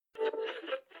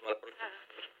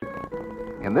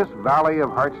In this valley of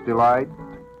heart's delight,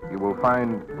 you will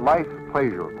find life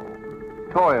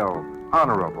pleasurable, toil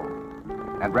honorable,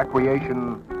 and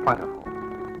recreation plentiful.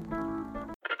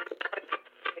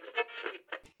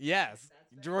 Yes,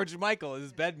 George Michael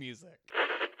is bed music.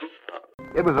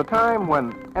 It was a time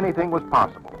when anything was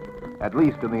possible, at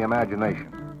least in the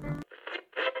imagination.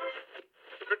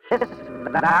 This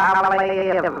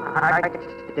valley of heart's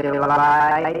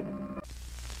delight.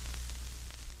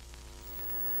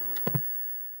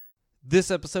 This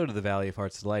episode of the Valley of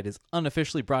Heart's Delight is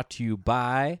unofficially brought to you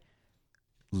by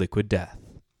Liquid Death.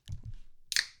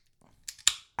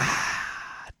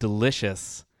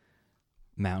 Delicious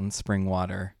mountain spring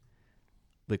water.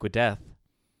 Liquid Death.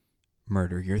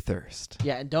 Murder your thirst.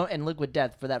 Yeah, and Liquid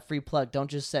Death, for that free plug,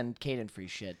 don't just send Caden free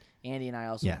shit. Andy and I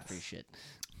also want free shit.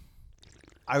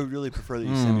 I would really prefer that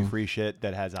you send me free shit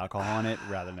that has alcohol in it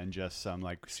rather than just some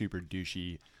like super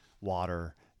douchey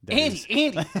water. Andy.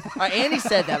 Andy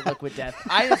said that Liquid Death.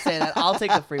 I didn't say that. I'll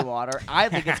take the free water. I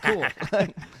think it's cool.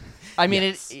 I mean,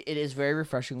 it is very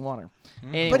refreshing water.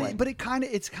 Anyway. But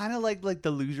it's kind of like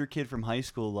the loser kid from high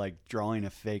school, like drawing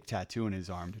a fake tattoo in his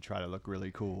arm to try to look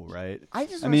really cool, right? I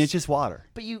mean, it's just water.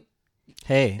 But you.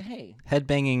 Hey.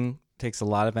 Headbanging takes a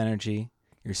lot of energy.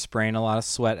 You're spraying a lot of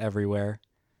sweat everywhere.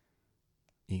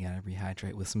 You gotta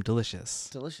rehydrate with some delicious,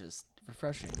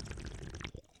 refreshing.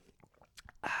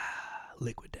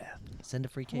 Liquid Death. Send a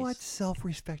free case. What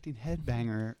self-respecting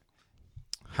headbanger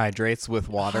Hydrates with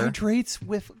water. hydrates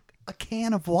with a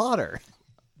can of water?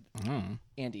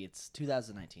 Andy, it's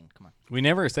 2019. Come on. We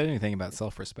never said anything about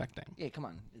self-respecting. Yeah, come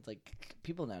on. It's like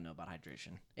people now know about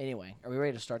hydration. Anyway, are we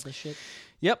ready to start this shit?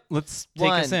 Yep, let's take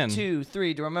us in. 1, 2,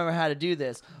 3. To remember how to do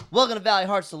this. Welcome to Valley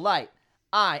Hearts Delight.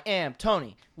 I am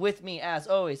Tony. With me, as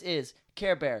always, is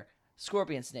Care Bear,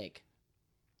 Scorpion Snake.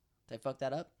 Did I fuck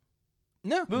that up?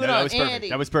 No. Moving that on, was perfect. Andy.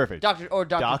 That was perfect. Dr.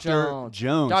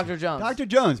 Jones. Dr. Jones. Dr.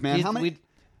 Jones, man. How many?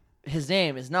 His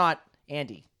name is not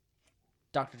Andy.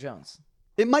 Dr. Jones.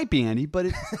 It might be Andy, but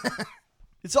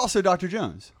it's also Dr.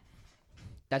 Jones.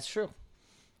 That's true.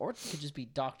 Or it could just be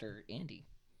Dr. Andy.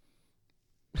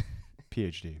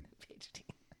 PhD. PhD.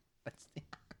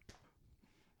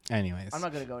 Anyways. I'm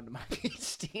not going to go into my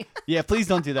PhD. Yeah, please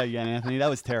don't do that again, Anthony. That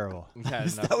was terrible. That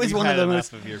was We've one of had the enough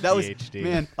most. of your That was PhD.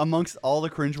 man amongst all the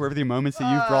cringeworthy moments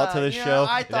that you've brought to this show.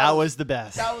 That was the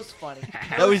best. That was funny.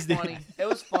 That was funny. It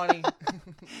was funny.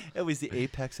 It was the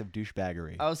apex of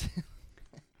douchebaggery. I was.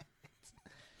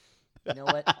 You know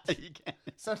what? You can't.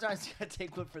 Sometimes you gotta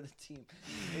take one for the team,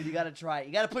 and you gotta try it.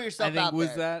 You gotta put yourself I think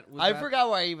out there. I forgot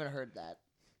where I even heard that.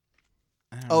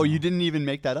 Oh, you didn't even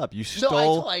make that up. You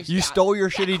stole. You stole your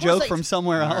shitty joke from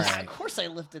somewhere else. Yeah, of course, I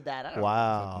lifted that. I don't know.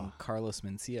 Wow. Carlos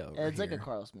Mencia over It's like a here.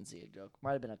 Carlos Mencia joke.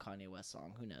 Might have been a Kanye West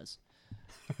song. Who knows?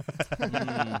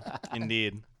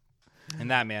 Indeed.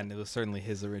 And that, man, it was certainly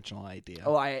his original idea.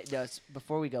 Oh,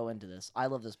 before we go into this, I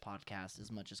love this podcast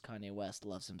as much as Kanye West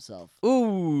loves himself.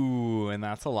 Ooh, and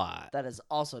that's a lot. That is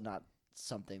also not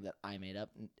something that I made up.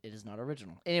 It is not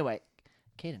original. Anyway,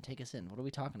 Caden, take us in. What are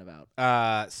we talking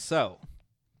about? So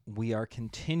we are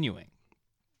continuing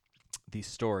the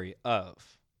story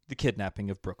of the kidnapping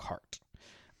of Brooke Hart.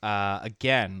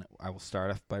 Again, I will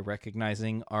start off by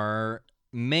recognizing our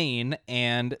main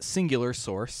and singular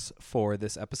source for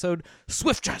this episode,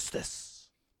 Swift Justice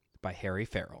by Harry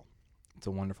Farrell. It's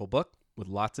a wonderful book with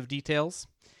lots of details.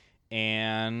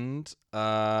 And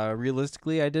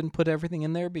realistically, I didn't put everything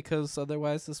in there because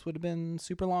otherwise this would have been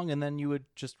super long and then you would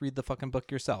just read the fucking book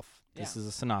yourself. Yeah. This is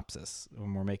a synopsis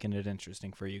and we're making it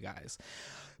interesting for you guys.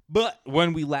 But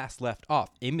when we last left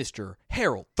off, a Mr.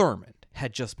 Harold Thurmond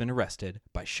had just been arrested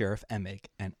by Sheriff Emig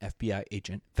and FBI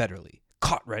agent Federley,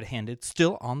 caught red-handed,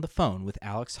 still on the phone with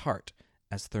Alex Hart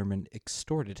as Thurmond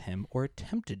extorted him or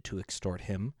attempted to extort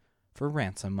him for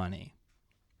ransom money.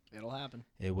 It'll happen.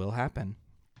 It will happen.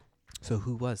 So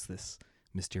who was this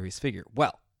mysterious figure?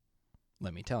 Well,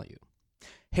 let me tell you.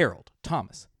 Harold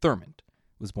Thomas Thurmond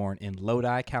was born in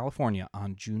Lodi, California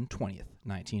on June 20th,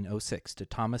 1906 to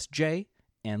Thomas J.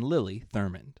 and Lily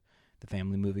Thurmond, the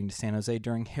family moving to San Jose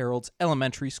during Harold's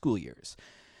elementary school years.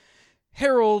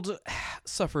 Harold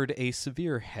suffered a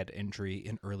severe head injury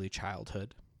in early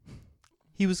childhood.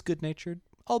 He was good-natured,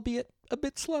 albeit a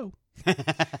bit slow. Do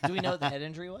we know what the head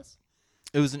injury was?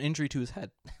 It was an injury to his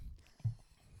head.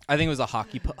 I think it was a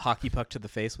hockey puck to the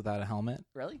face without a helmet.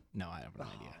 Really? No, I have no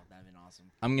idea. That'd been awesome.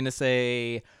 I'm going to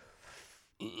say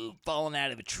falling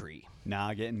out of a tree.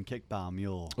 Nah, getting kicked by a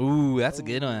mule. Ooh, that's a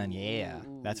good one. Yeah.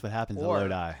 That's what happens in Or-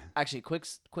 Lodi. Actually, quick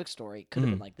story. Could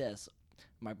have been like this.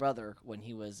 my brother, when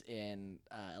he was in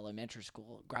elementary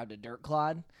school, grabbed a dirt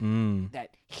clod that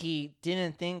he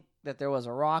didn't think that there was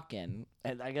a rock in,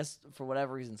 and I guess for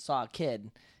whatever reason saw a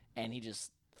kid, and he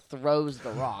just throws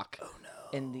the rock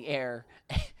in the air.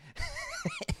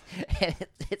 And it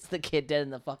hits the kid dead in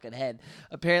the fucking head.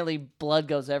 Apparently, blood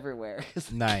goes everywhere.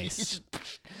 Nice.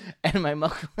 And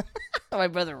my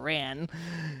brother ran,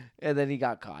 and then he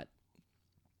got caught.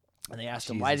 And they asked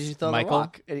him, "Why did you throw Michael? the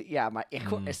rock?"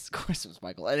 And of course it was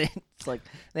Michael. And it's like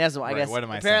they asked him. I Right, guess what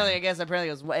am I apparently, saying? it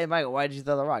goes, "Hey, Michael, why did you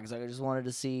throw the rock?" He's like, "I just wanted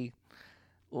to see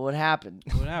what happened."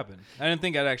 What happened? I didn't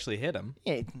think I'd actually hit him.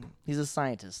 Yeah, he's a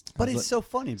scientist. But it's so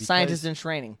funny because Scientist in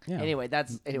training. Yeah. Anyway,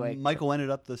 Michael ended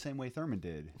up the same way Thurman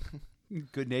did.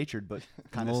 Good natured, but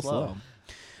kind A of little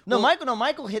slow.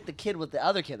 Michael hit the kid with the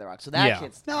other kid that rock. So that Yeah.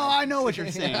 kid's No, I know what you're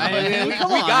saying.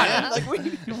 Come on, got it.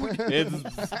 Its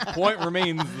point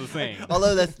remains the same.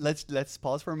 Although let's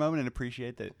pause for a moment and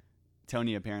appreciate that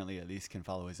Tony apparently at least can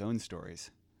follow his own stories.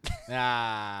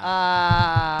 yeah.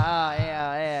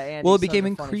 Well, it became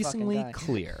increasingly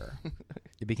clear.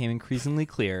 It became increasingly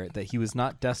clear that he was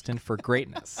not destined for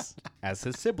greatness, as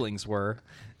his siblings were,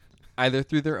 either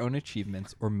through their own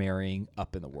achievements or marrying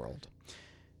up in the world.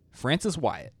 Francis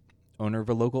Wyatt, owner of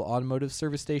a local automotive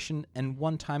service station and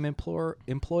one-time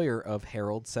employer of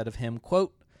Harold, said of him,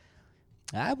 quote,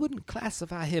 "I wouldn't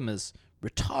classify him as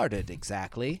retarded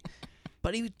exactly,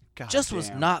 but he just was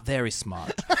not very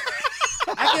smart.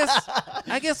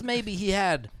 I guess maybe he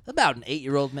had about an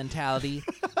 8-year-old mentality.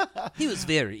 He was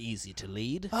very easy to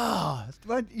lead."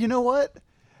 But you know what?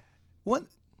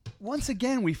 Once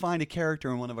again, we find a character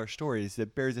in one of our stories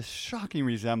that bears a shocking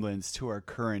resemblance to our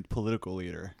current political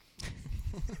leader.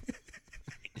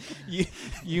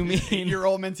 You mean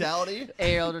 8-year-old mentality?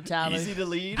 8-year-old mentality. Easy to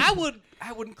lead? I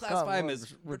wouldn't classify him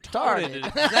as retarded.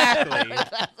 Exactly.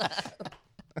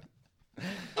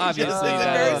 Obviously, Just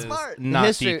that very is smart. not The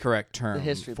history- the correct term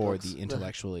history for books. the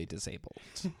intellectually disabled.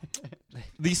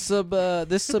 This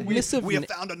submissive. We have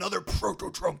found another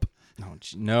proto-Trump.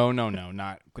 No,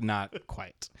 not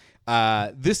quite.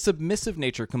 This submissive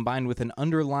nature, combined with an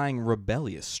underlying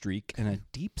rebellious streak and a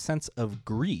deep sense of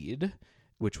greed,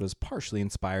 which was partially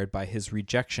inspired by his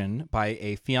rejection by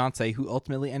a fiancée who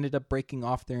ultimately ended up breaking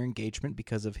off their engagement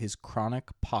because of his chronic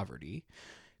poverty,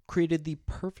 created the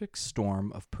perfect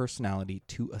storm of personality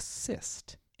to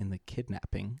assist in the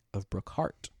kidnapping of Brooke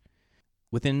Hart.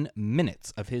 Within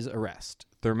minutes of his arrest,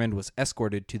 Thurmond was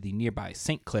escorted to the nearby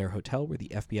St. Clair Hotel where the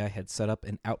FBI had set up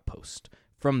an outpost.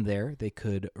 From there, they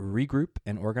could regroup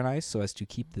and organize so as to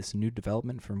keep this new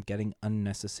development from getting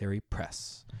unnecessary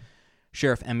press.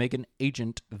 Sheriff Emig and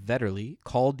Agent Vetterly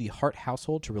called the Hart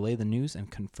household to relay the news and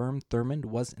confirmed Thurmond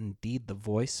was indeed the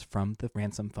voice from the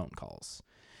ransom phone calls.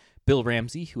 Bill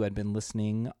Ramsey, who had been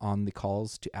listening on the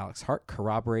calls to Alex Hart,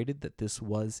 corroborated that this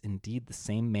was indeed the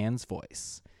same man's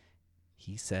voice.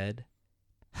 He said,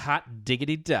 "Hot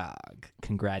diggity dog,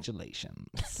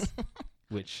 congratulations,"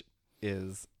 which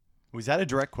is... Was that a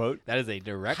direct quote? That is a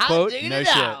direct Hot quote. diggity No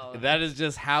dog. shit. That is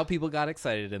just how people got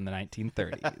excited in the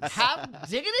 1930s. Hot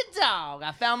diggity dog.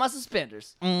 I found my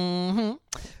suspenders. Mm-hmm.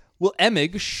 Well,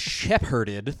 Emig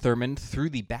shepherded Thurmond through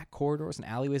the back corridors and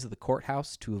alleyways of the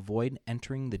courthouse to avoid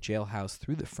entering the jailhouse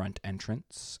through the front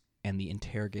entrance, and the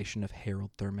interrogation of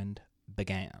Harold Thurmond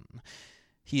began.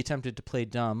 He attempted to play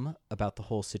dumb about the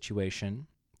whole situation,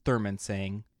 Thurmond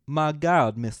saying, "My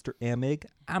God, Mr. Emig,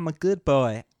 I'm a good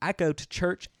boy. I go to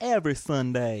church every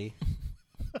Sunday."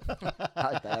 I like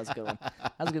that. That was a good one.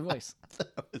 That was a good voice.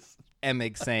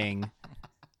 Emig saying,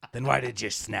 "Then why did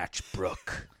you snatch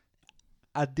Brooke?"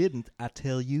 "I didn't, I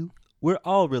tell you. We're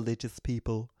all religious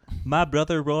people. My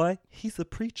brother Roy, he's a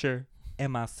preacher,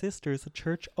 and my sister's a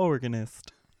church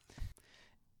organist."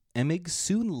 Emig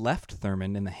soon left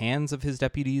Thurmond in the hands of his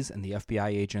deputies and the FBI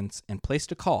agents and placed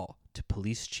a call to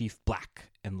Police Chief Black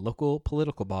and local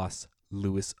political boss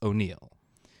Lewis O'Neill.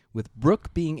 With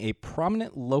Brooke being a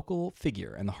prominent local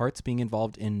figure and the Harts being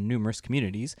involved in numerous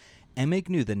communities, Emig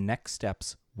knew the next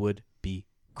steps would be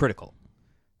critical.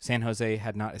 San Jose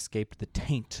had not escaped the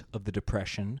taint of the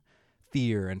Depression.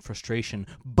 Fear and frustration,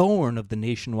 born of the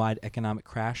nationwide economic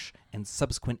crash and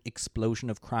subsequent explosion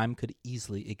of crime, could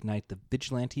easily ignite the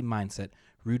vigilante mindset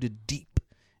rooted deep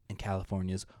in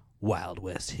California's Wild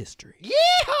West history.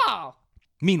 Yeehaw!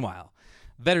 Meanwhile,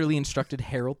 Vetterly instructed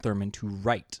Harold Thurmond to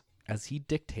write, as he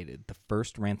dictated, the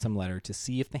first ransom letter to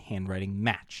see if the handwriting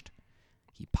matched.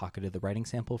 He pocketed the writing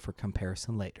sample for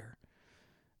comparison later.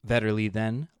 Vetterly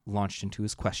then launched into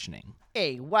his questioning.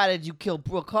 Hey, why did you kill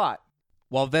Brooke Hart?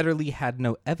 While Vetterly had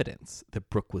no evidence that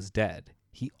Brooke was dead,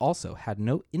 he also had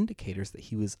no indicators that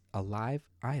he was alive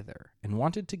either, and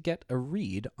wanted to get a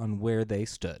read on where they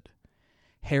stood.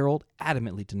 Harold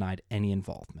adamantly denied any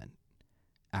involvement.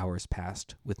 Hours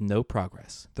passed with no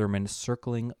progress, Thurman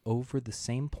circling over the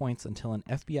same points until an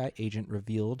FBI agent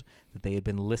revealed that they had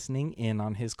been listening in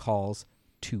on his calls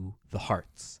to the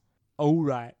Harts. All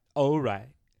right.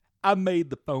 I made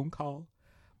the phone call,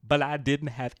 but I didn't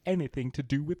have anything to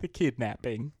do with the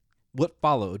kidnapping. What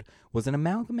followed was an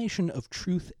amalgamation of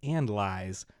truth and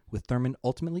lies, with Thurman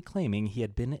ultimately claiming he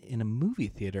had been in a movie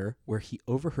theater where he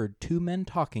overheard two men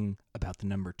talking about the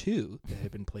number 2 that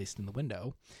had been placed in the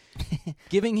window,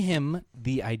 giving him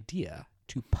the idea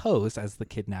to pose as the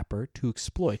kidnapper to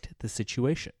exploit the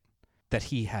situation, that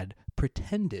he had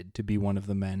pretended to be one of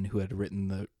the men who had written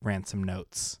the ransom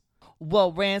notes.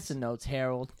 Well, ransom notes,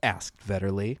 Harold? Asked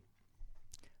Vetterli.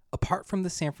 Apart from the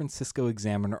San Francisco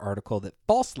Examiner article that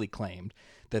falsely claimed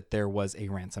that there was a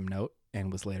ransom note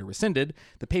and was later rescinded,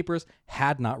 the papers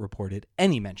had not reported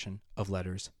any mention of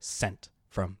letters sent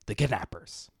from the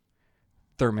kidnappers.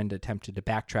 Thurman attempted to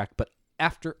backtrack, but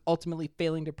after ultimately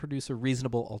failing to produce a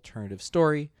reasonable alternative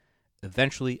story,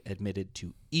 eventually admitted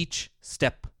to each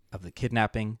step of the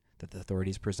kidnapping that the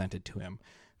authorities presented to him.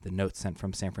 The notes sent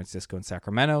from San Francisco and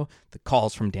Sacramento, the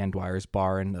calls from Dan Dwyer's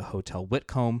bar in the Hotel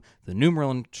Whitcomb, the numeral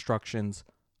instructions,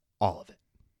 all of it.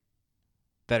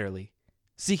 Vetterli,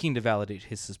 seeking to validate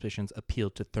his suspicions,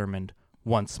 appealed to Thurman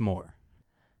once more.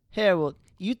 Harold,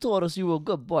 you told us you were a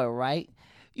good boy, right?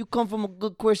 You come from a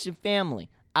good Christian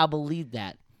family. I believe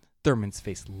that. Thurman's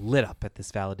face lit up at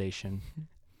this validation.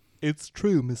 It's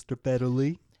true, Mr.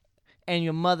 Vetterli. And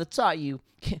your mother taught you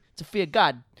to fear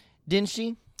God, didn't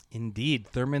she? Indeed,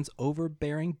 Thurman's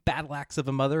overbearing battle axe of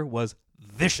a mother was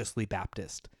viciously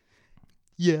Baptist.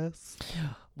 Yes.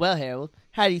 Well, Harold,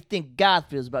 how do you think God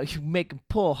feels about you making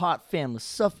poor Hart families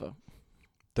suffer?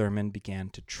 Thurman began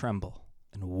to tremble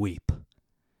and weep.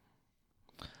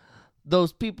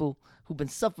 Those people who've been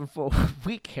suffering for a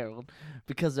week, Harold,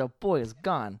 because their boy is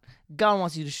gone. God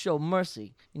wants you to show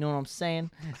mercy. You know what I'm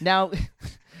saying? Now,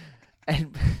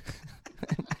 and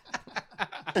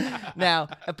now,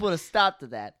 I put a stop to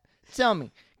that. Tell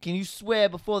me, can you swear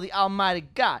before the Almighty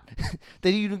God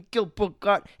that you didn't kill Brooke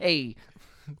Hart? Hey.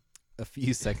 A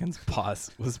few seconds' pause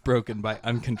was broken by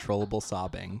uncontrollable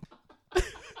sobbing.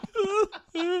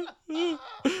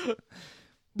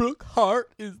 Brooke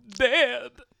Hart is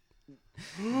dead.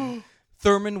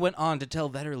 Thurman went on to tell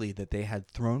Vetterli that they had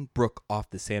thrown Brooke off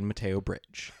the San Mateo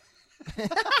Bridge.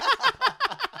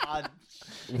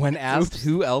 When asked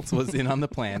who else was in on the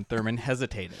plan, Thurman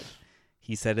hesitated.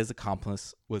 He said his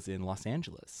accomplice was in Los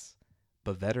Angeles,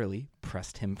 but Vetterli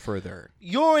pressed him further.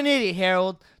 You're an idiot,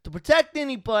 Harold. To protect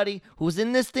anybody who's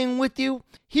in this thing with you,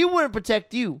 he wouldn't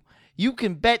protect you. You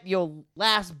can bet your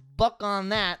last buck on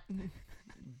that.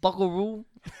 Buckaroo.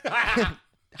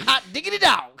 Hot diggity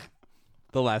dog.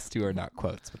 The last two are not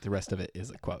quotes, but the rest of it is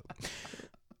a quote.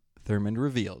 Thurman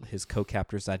revealed his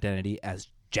co-captor's identity as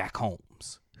Jack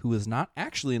Holmes, who was not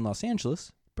actually in Los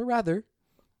Angeles, but rather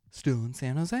still in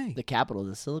San Jose. The capital of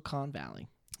the Silicon Valley.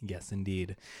 Yes,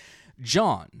 indeed.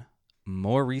 John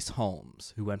Maurice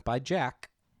Holmes, who went by Jack,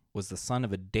 was the son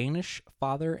of a Danish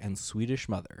father and Swedish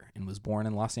mother and was born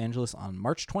in Los Angeles on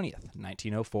March 20th,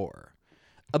 1904.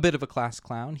 A bit of a class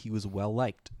clown, he was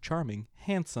well-liked, charming,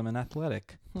 handsome, and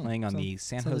athletic, playing on the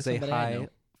San Jose High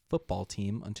football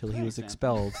team until he was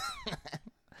expelled.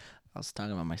 I was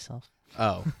talking about myself.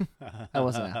 Oh. I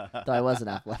wasn't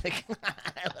athletic.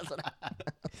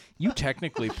 You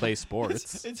technically play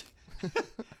sports.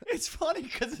 It's funny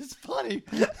because it's funny.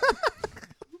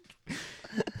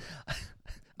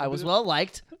 I was well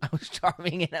liked. I was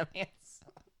charming and I'm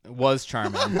handsome. Was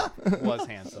charming. Was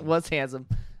handsome. Was handsome.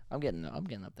 I'm getting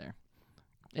up there.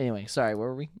 Anyway, sorry, where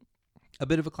were we? A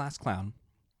bit of a class clown.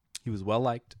 He was well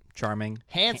liked, charming,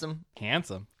 handsome,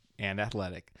 and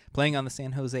athletic, playing on the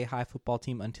San Jose High football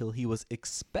team until he was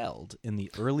expelled in the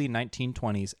early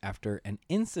 1920s after an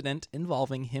incident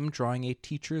involving him drawing a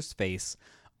teacher's face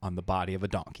on the body of a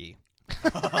donkey.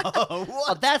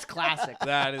 Oh, that's classic.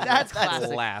 That's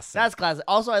classic. That's classic.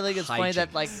 Also, I think it's funny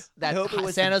that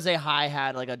Hijinks. San Jose High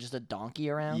had just a donkey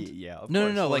around. Yeah. Of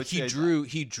No. course. Like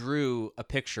he drew a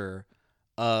picture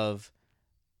of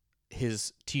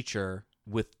his teacher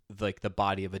with like the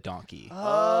body of a donkey. Oh,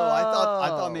 I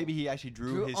thought maybe he actually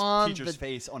drew his on teacher's the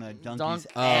face on a donkey's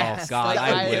ass. Oh God,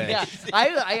 I wish.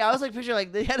 Yeah. I was like picturing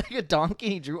like they had like a donkey.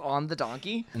 He drew on the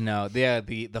donkey. No,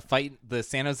 the fight, the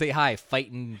San Jose High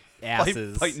fighting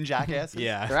asses, fighting jackasses.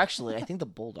 Yeah, They're actually, I think, the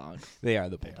Bulldogs. they are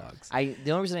the Bulldogs.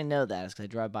 The only reason I know that is because I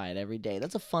drive by it every day.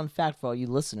 That's a fun fact for all you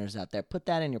listeners out there. Put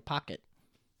that in your pocket.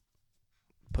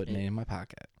 Putting it in my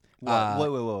pocket. Wait,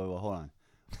 hold on.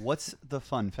 What's the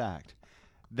fun fact?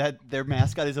 that their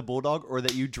mascot is a bulldog or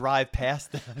that you drive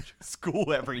past the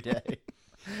school every day?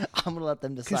 I'm gonna let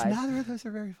them Because decide. neither of those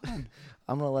are very fun.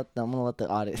 I'm gonna let the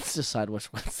audience decide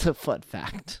which one's the fun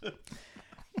fact.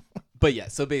 But yeah,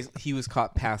 so basically, he was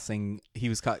caught passing. He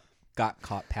was got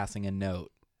caught passing a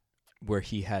note where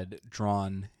he had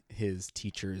drawn his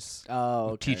teacher's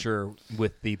teacher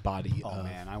with the body. Oh of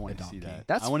man, I want a to see donkey.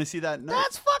 that. I want to see that. note.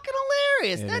 That's fucking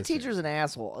hilarious. It That is teacher's an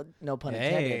asshole. No pun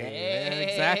intended.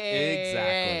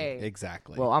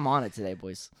 Exactly. Well, I'm on it today,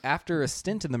 boys. After a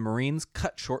stint in the Marines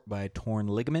cut short by a torn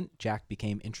ligament, Jack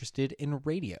became interested in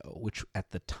radio, which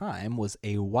at the time was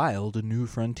a wild new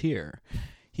frontier.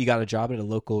 He got a job at a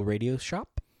local radio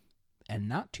shop, and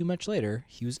not too much later,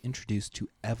 he was introduced to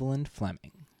Evelyn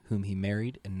Fleming, whom he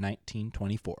married in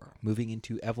 1924, moving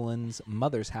into Evelyn's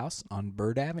mother's house on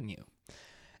Bird Avenue.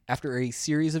 After a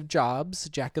series of jobs,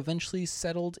 Jack eventually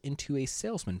settled into a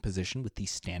salesman position with the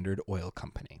Standard Oil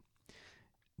Company.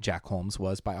 Jack Holmes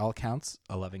was, by all accounts,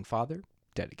 a loving father,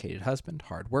 dedicated husband,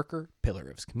 hard worker, pillar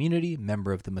of his community,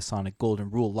 member of the Masonic Golden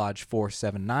Rule Lodge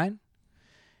 479.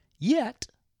 Yet,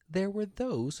 there were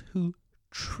those who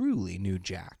truly knew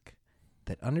Jack,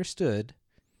 that understood,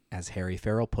 as Harry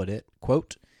Farrell put it,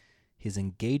 quote, his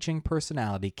engaging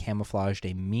personality camouflaged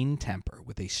a mean temper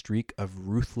with a streak of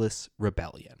ruthless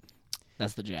rebellion.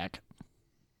 That's the Jack.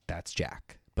 That's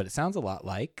Jack. But it sounds a lot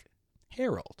like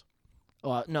Harold.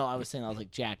 Oh no, I was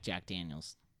like Jack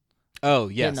Daniels. Oh,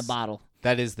 yes. In the bottle.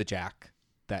 That is the Jack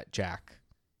that Jack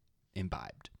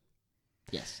imbibed.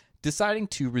 Yes. Deciding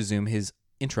to resume his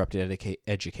interrupted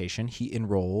education, he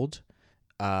enrolled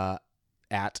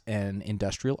at an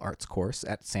industrial arts course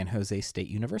at San Jose State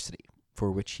University,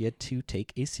 for which he had to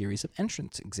take a series of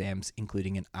entrance exams,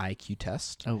 including an IQ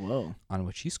test, Oh, whoa. on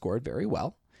which he scored very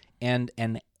well, and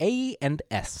an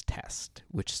A&S test,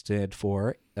 which stood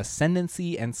for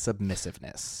Ascendancy and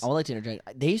Submissiveness. I would like to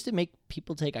interject. They used to make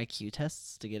people take IQ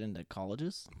tests to get into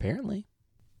colleges. Apparently.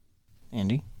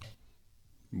 Andy?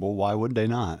 Well, why would they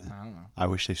not? I don't know. I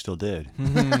wish they still did.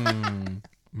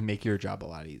 Make your job a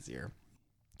lot easier.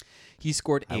 He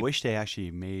scored I wish they actually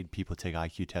made people take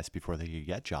IQ tests before they could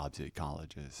get jobs at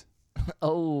colleges.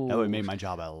 Oh. That would have made my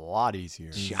job a lot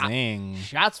easier. Zing.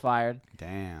 Shots fired.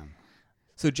 Damn.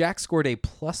 So Jack scored a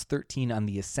plus 13 on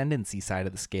the ascendancy side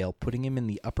of the scale, putting him in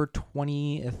the upper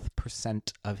 20th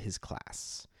percent of his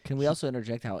class. Can we also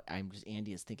interject how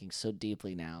Andy is thinking so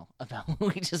deeply now about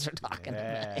what we just were talking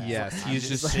about? Yes, I'm he's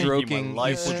just just thinking what stroking,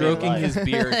 life he's would be stroking like. his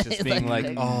beard, just He's being like-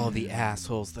 like, "Oh, the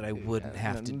assholes that I wouldn't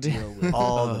have to deal with."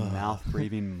 All the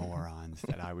mouth-breathing morons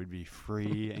that I would be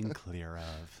free and clear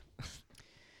of.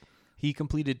 He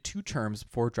completed 2 terms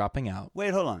before dropping out. Wait,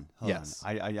 hold on. Yes.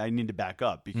 I need to back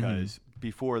up because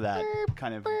before that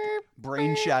kind of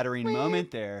brain-shattering moment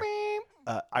there,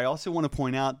 I also want to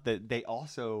point out that they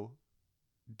also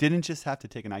didn't just have to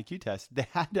take an IQ test. They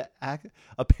had to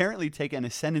apparently take an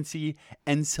ascendancy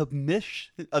and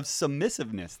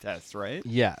submissiveness test, right?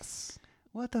 Yes.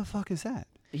 What the fuck is that?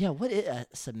 Yeah, what is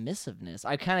submissiveness?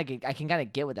 I can kind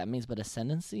of get what that means, but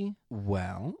ascendancy?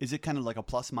 Well, Is it kind of like a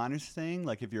plus-minus thing?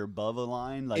 Like if you're above a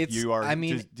line, like It's- you are I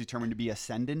mean- determined to be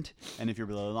ascendant, and if you're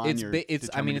below a line, it's you're it's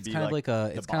I mean determined it's to be kind of like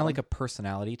a the it's kind of like a bottom?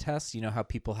 personality test. You know how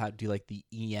people do like the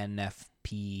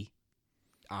ENFP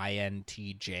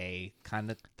INTJ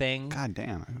kind of thing. God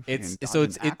damn! I'm It's- fucking so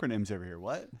dodging acronyms over here.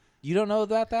 What? You don't know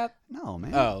about that? No,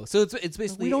 man. Oh, so it's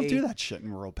basically we don't a- do that shit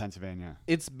in rural Pennsylvania.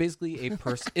 It's basically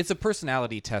it's a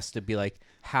personality test to be like,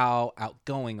 how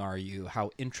outgoing are you?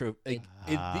 How in terms I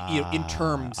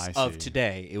of see.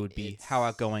 today, it would be how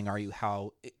outgoing are you?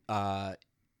 How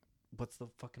what's the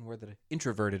fucking word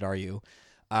introverted are you?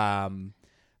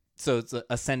 So it's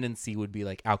ascendancy would be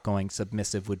like outgoing,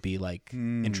 submissive would be like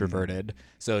introverted.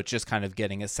 So it's just kind of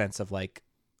getting a sense of like,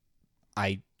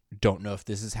 I don't know if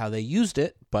this is how they used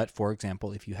it, but for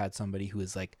example, if you had somebody who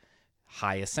is like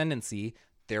high ascendancy,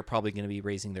 they're probably going to be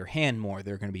raising their hand more.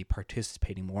 They're going to be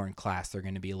participating more in class. They're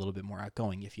going to be a little bit more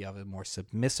outgoing. If you have a more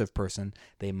submissive person,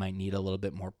 they might need a little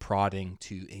bit more prodding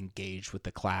to engage with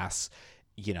the class,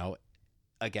 you know,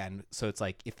 again. So it's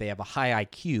like if they have a high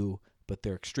IQ, but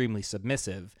they're extremely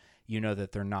submissive, you know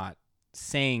that they're not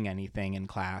saying anything in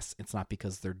class. It's not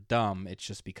because they're dumb. It's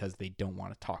just because they don't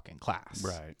want to talk in class.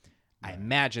 Right. I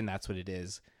imagine that's what it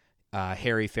is.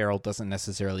 Harry Farrell doesn't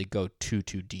necessarily go too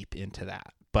deep into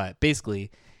that. But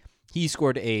basically, he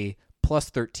scored a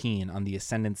plus 13 on the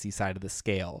ascendancy side of the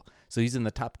scale. So he's in the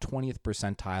top 20th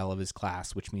percentile of his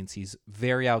class, which means he's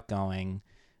very outgoing.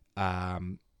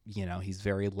 He's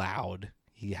very loud.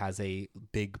 He has a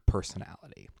big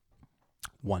personality,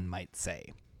 one might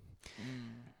say.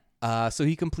 So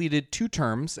he completed 2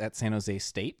 terms at San Jose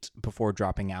State before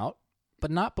dropping out.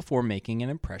 but not before making an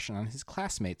impression on his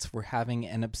classmates for having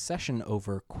an obsession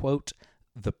over, quote,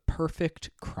 the perfect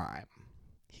crime.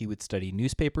 He would study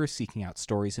newspapers, seeking out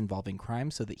stories involving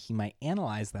crime so that he might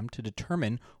analyze them to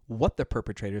determine what the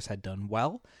perpetrators had done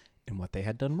well and what they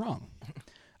had done wrong.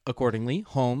 Accordingly,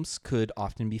 Holmes could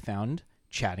often be found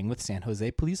chatting with San Jose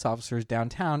police officers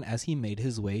downtown as he made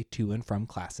his way to and from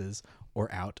classes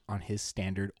or out on his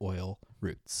Standard Oil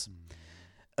routes.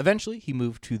 Eventually, he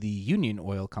moved to the Union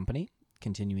Oil Company,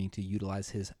 continuing to utilize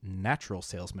his natural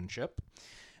salesmanship,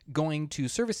 going to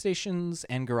service stations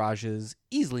and garages,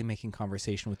 easily making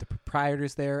conversation with the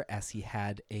proprietors there as he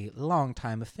had a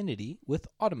long-time affinity with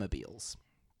automobiles.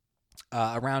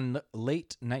 Around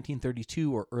late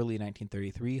 1932 or early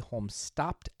 1933, Holmes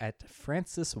stopped at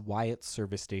Francis Wyatt's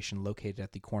service station located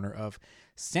at the corner of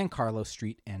San Carlos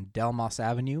Street and Delmas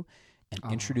Avenue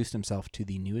and introduced himself to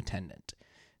the new attendant.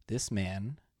 This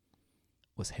man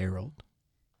was Harold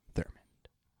Thurmond.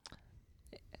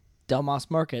 Delmas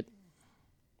Market.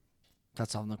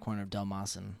 That's on the corner of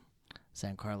Delmas and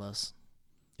San Carlos.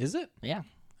 Is it? Yeah.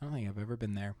 I don't think I've ever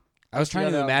been there. I was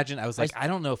trying to imagine. I was like, I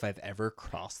don't know if I've ever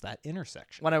crossed that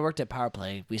intersection. When I worked at Power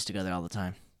Play, we used to go there all the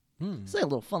time. It's like a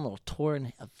little fun little tour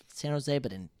of San Jose,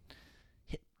 but in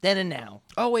then and now.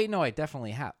 Oh, wait, no, I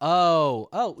definitely have. Oh.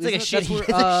 It's like a that's shitty, where, it's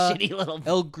a shitty little.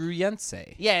 El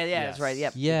Gruyense. Yeah, Yes. that's right.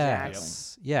 Yep.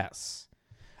 Yes. Exactly. Yes.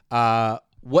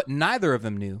 What neither of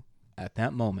them knew at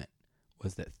that moment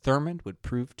was that Thurmond would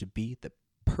prove to be the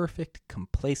perfect,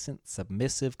 complacent,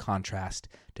 submissive contrast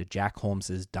to Jack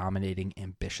Holmes's dominating,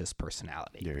 ambitious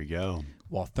personality. There you go.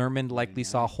 While Thurmond likely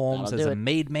saw Holmes That'll as do a it.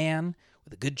 made man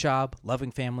with a good job,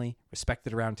 loving family,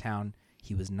 respected around town,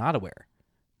 he was not aware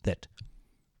that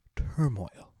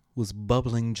turmoil was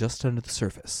bubbling just under the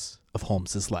surface of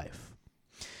Holmes's life.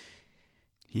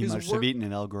 He His must work- have eaten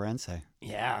an El Guarense.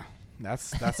 Yeah,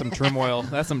 that's some turmoil.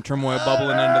 That's some turmoil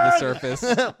bubbling under the surface.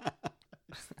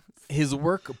 His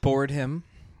work bored him,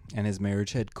 and his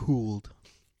marriage had cooled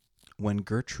when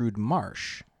Gertrude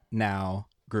Marsh, now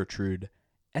Gertrude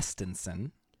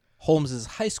Estenson, Holmes's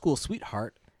high school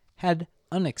sweetheart, had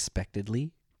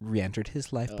unexpectedly re-entered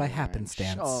his life by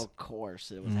happenstance. Oh, of course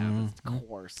it was happenstance. Of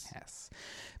course. Yes,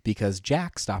 because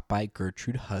Jack stopped by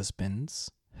Gertrude's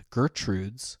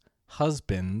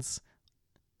husband's,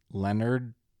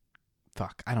 Leonard.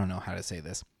 Fuck, I don't know how to say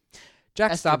this.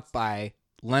 Jack stopped by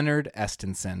Leonard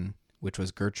Estenson, which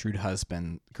was Gertrude's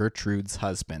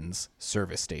husband's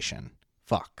service station.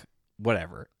 Fuck,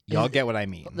 whatever. Y'all get what I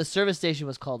mean. The service station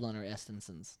was called Leonard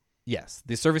Estenson's. Yes,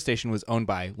 the service station was owned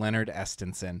by Leonard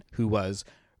Estenson, who was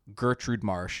Gertrude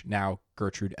Marsh, now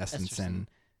Gertrude Estenson's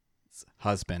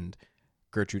husband.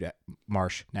 Gertrude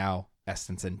Marsh, now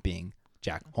Estenson, being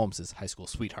Jack Holmes's high school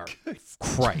sweetheart.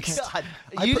 Christ. God,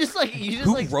 you just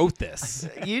Who wrote this?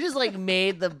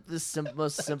 made the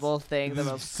most simple thing the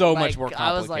most So much more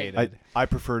I was like, complicated. I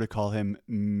prefer to call him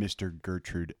Mr.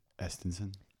 Gertrude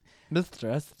Estenson. Mr.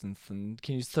 Estenson,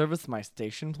 can you service my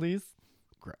station, please?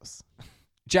 Gross.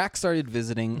 Jack started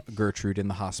visiting Gertrude in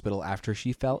the hospital after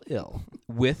she fell ill,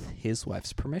 with his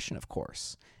wife's permission, of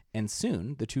course. And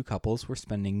soon, the two couples were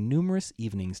spending numerous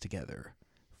evenings together.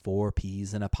 4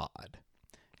 peas in a pod.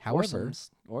 However,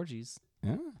 Foursomes, orgies.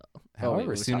 yeah. wait,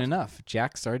 However, we soon talked- enough,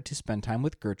 Jack started to spend time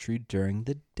with Gertrude during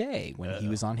the day when he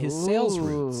was on his sales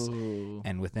routes. Ooh.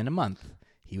 And within a month,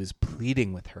 he was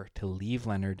pleading with her to leave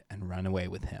Leonard and run away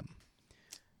with him.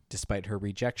 Despite her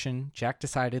rejection, Jack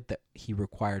decided that he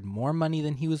required more money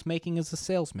than he was making as a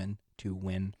salesman to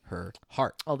win her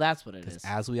heart. Oh, that's what it Because is.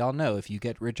 as we all know, if you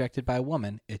get rejected by a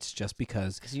woman, it's just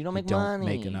because 'Cause you don't make don't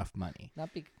make money. enough money.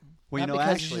 Not be- Well, you not know,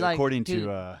 because actually, she's like, according dude-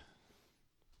 to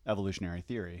evolutionary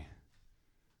theory,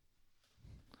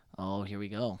 Oh, here we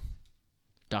go.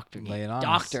 Lay it on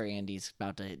us. Dr. Andy's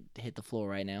about to hit the floor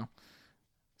right now.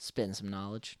 Spitting some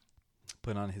knowledge.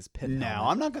 Put on his pit no,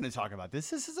 helmet. I'm not going to talk about this.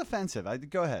 This is offensive.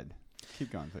 Go ahead.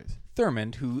 Keep going, please.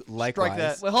 Thurmond, who likewise...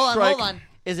 that. Wait, hold Strike. on.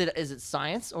 Is it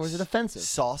science or is it offensive?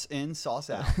 Sauce in, sauce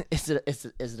out. Is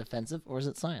it offensive or is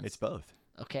it science? It's both.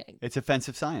 Okay. It's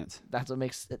offensive science. That's what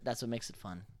makes it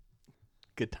fun.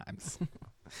 Good times.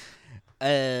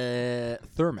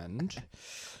 Thurmond,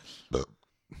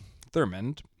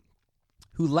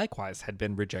 who likewise had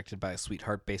been rejected by a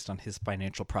sweetheart based on his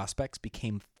financial prospects,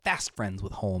 became fast friends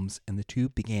with Holmes, and the two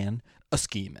began a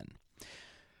scheming.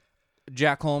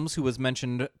 Jack Holmes, as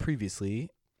mentioned previously,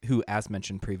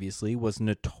 was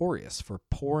notorious for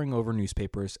poring over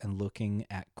newspapers and looking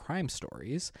at crime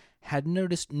stories, had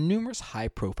noticed numerous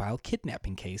high-profile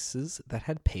kidnapping cases that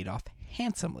had paid off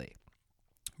handsomely,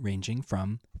 ranging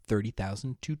from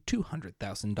 $30,000 to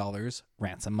 $200,000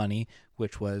 ransom money,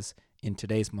 which was, in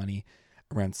today's money,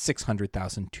 around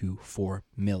 600,000 to 4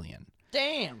 million.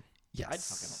 Damn. Yes. I'd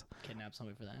fucking kidnap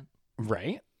somebody for that.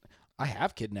 Right? I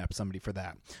have kidnapped somebody for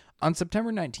that. On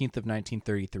September 19th of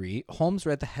 1933, Holmes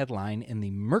read the headline in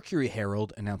the Mercury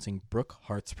Herald announcing Brooke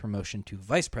Hart's promotion to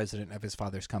vice president of his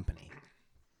father's company.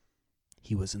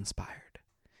 He was inspired.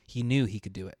 He knew he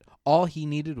could do it. All he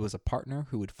needed was a partner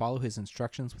who would follow his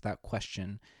instructions without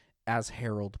question, as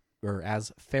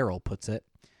Farrell puts it.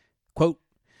 Quote,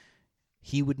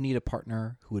 he would need a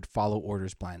partner who would follow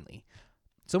orders blindly.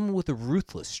 Someone with a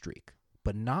ruthless streak,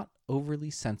 but not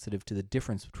overly sensitive to the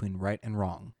difference between right and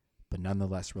wrong, but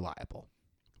nonetheless reliable.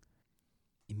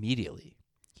 Immediately,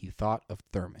 he thought of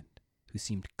Thurmond, who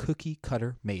seemed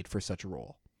cookie-cutter made for such a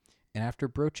role. And after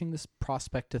broaching this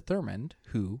prospect to Thurmond,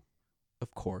 who,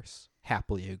 of course,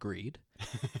 happily agreed,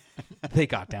 they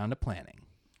got down to planning.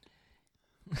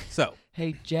 So,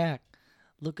 Hey, Jack,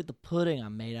 look at the pudding I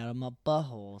made out of my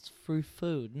butthole. It's free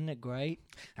food. Isn't it great?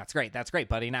 that's great,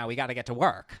 buddy. Now we got to get to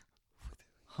work.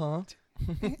 Huh?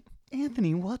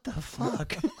 Anthony, what the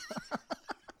fuck?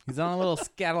 He's on a little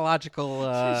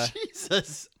scatological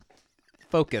Jesus.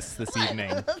 focus this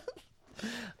evening. I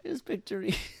just picture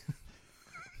he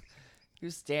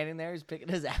was standing there, he's picking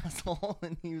his asshole,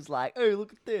 and he was like, hey,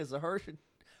 look at this, a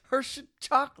Hershey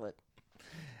chocolate.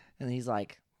 And he's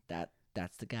like,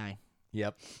 that's the guy.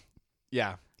 Yep.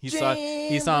 Yeah. He saw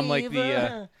him like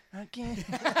the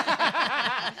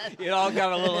it all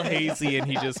got a little hazy and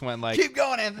he just went like, Keep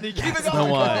going, Anthony. Keep it "That's the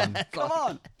going. one." Come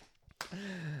on.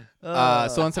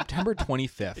 So on September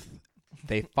 25th,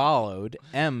 they followed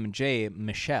M.J.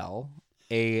 Michel,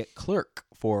 a clerk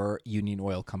for Union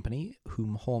Oil Company,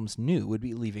 whom Holmes knew would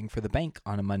be leaving for the bank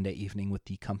on a Monday evening with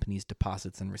the company's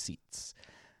deposits and receipts.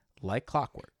 Like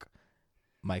clockwork,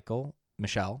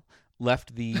 Michel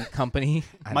left the company.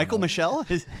 Michael Michel?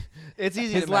 It's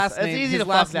easy His to last name. It's easy His to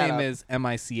last fuck that name up. is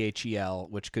Michel,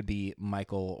 which could be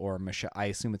Michael or Michelle. I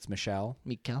assume it's Michelle.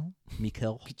 Michel.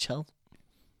 Michel.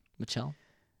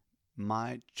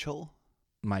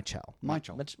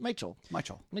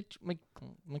 Michel.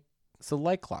 So,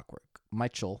 like clockwork,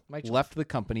 Michel left the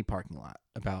company parking lot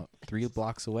about 3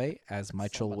 blocks away. As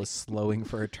Michel was slowing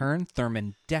for a turn,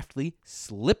 Thurmond deftly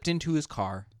slipped into his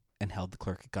car and held the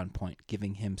clerk at gunpoint,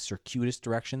 giving him circuitous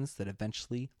directions that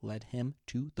eventually led him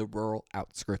to the rural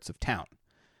outskirts of town.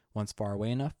 Once far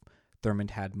away enough,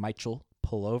 Thurmond had Michel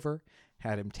pull over,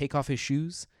 had him take off his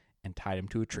shoes, and tied him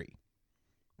to a tree.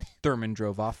 Thurmond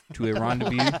drove off to a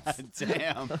rendezvous.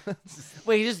 Damn.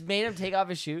 Wait, he just made him take off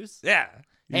his shoes? Yeah.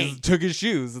 He Hey. just took his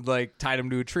shoes and like tied him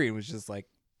to a tree and was just like,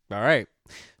 all right.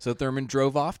 So Thurmond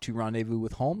drove off to rendezvous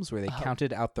with Holmes, where they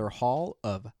counted out their haul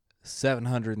of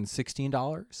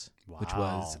 $716, which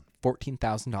was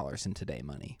 $14,000 in today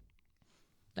money.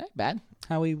 Not bad.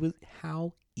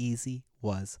 How easy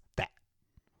was that?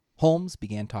 Holmes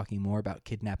began talking more about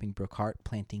kidnapping Brooke Hart,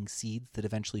 planting seeds that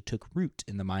eventually took root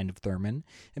in the mind of Thurmond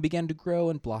and began to grow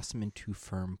and blossom into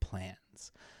firm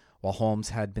plans. While Holmes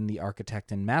had been the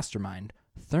architect and mastermind,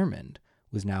 Thurmond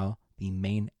was now the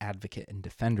main advocate and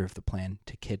defender of the plan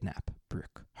to kidnap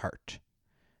Brooke Hart.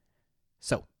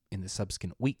 So, in the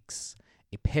subsequent weeks,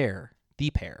 the pair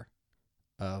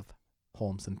of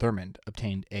Holmes and Thurmond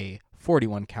obtained a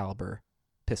 .41 caliber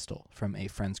pistol from a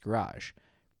friend's garage,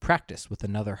 practiced with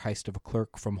another heist of a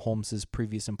clerk from Holmes's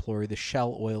previous employer, the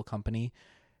Shell Oil Company,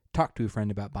 talked to a friend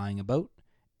about buying a boat,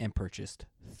 and purchased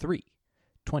 3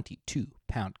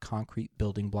 22-pound concrete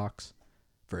building blocks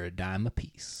for $0.10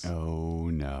 apiece. Oh,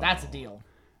 no. That's a deal.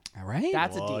 All right?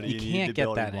 That's a deal. What do You need can't the get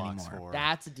building that blocks anymore. for?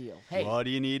 That's a deal. Hey, What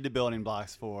do you need the building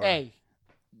blocks for? hey,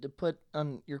 to put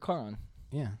on your car on.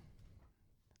 Yeah.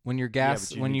 When your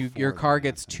but you need your 4 car of them,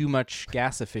 gets too much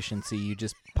gas efficiency, you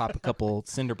just pop a couple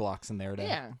cinder blocks in there to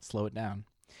Yeah. slow it down.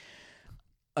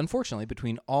 Unfortunately,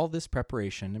 between all this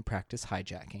preparation and practice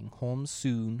hijacking, Holmes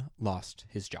soon lost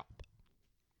his job.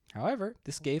 However,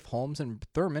 this gave Holmes and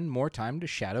Thurmond more time to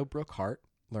shadow Brooke Hart,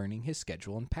 learning his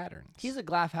schedule and patterns. He's a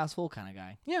glass house full kind of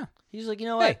guy. yeah, He's like, you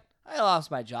know Hey. what? I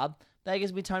lost my job. That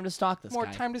gives me time to stalk this more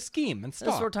guy. time to scheme and This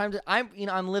stalk. more time to.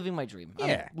 I'm living my dream.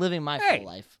 Yeah. I'm living my Hey, full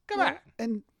life. Come on.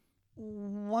 And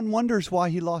one wonders why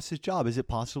he lost his job. Is it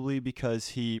possibly because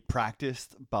he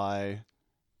practiced by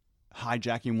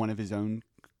hijacking one of his own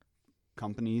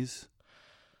company's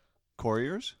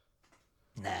couriers?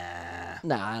 Nah,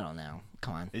 I don't know.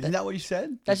 Come on. Isn't that what you said?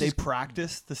 Did that's they just-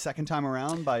 practiced the second time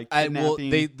around by Well,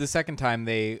 kidnapping? the second time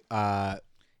they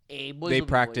Hey, boys they will be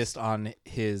practiced boys. on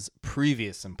his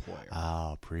previous employer.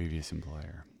 Oh, previous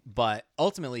employer. But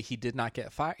ultimately, he did not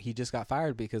get fired. He just got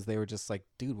fired because they were just like,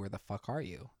 "Dude, where the fuck are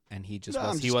you?" And he just No, I'm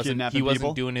was. He just wasn't. kidnapping He wasn't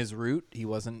people. doing his route. He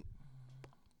wasn't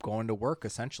going to work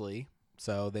essentially.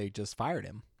 So they just fired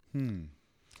him.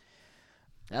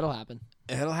 That'll happen.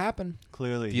 It'll happen.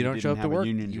 Clearly, If you don't he show didn't up to have a work,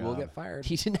 union you will job. get fired.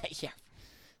 He didn't. Yeah.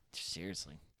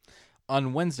 Seriously.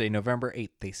 On Wednesday, November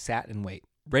 8th, they sat in wait,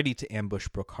 ready to ambush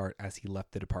Brooke Hart as he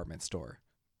left the department store.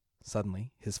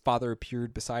 Suddenly, his father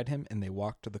appeared beside him, and they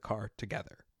walked to the car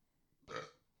together.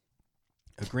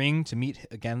 Agreeing to meet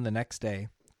again the next day,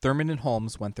 Thurman and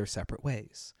Holmes went their separate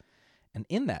ways. And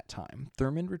in that time,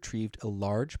 Thurman retrieved a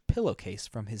large pillowcase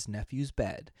from his nephew's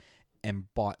bed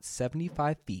and bought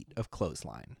 75 feet of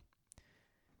clothesline.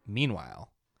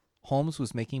 Meanwhile, Holmes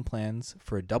was making plans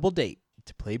for a double date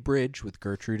to play bridge with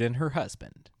Gertrude and her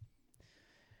husband.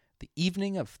 The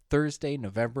evening of Thursday,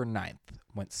 November 9th,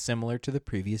 went similar to the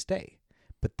previous day,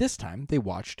 but this time they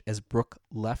watched as Brooke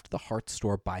left the Hart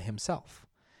store by himself,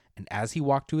 and as he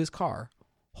walked to his car,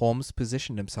 Holmes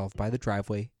positioned himself by the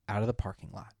driveway out of the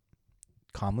parking lot,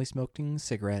 calmly smoking a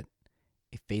cigarette,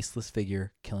 a faceless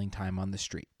figure killing time on the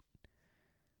street.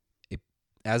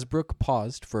 As Brooke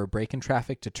paused for a break in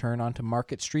traffic to turn onto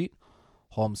Market Street,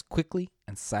 Holmes quickly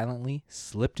and silently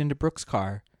slipped into Brooke's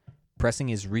car, pressing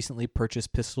his recently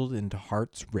purchased pistol into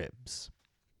Hart's ribs.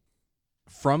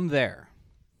 From there,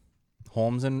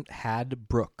 Holmes had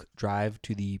Brooke drive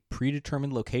to the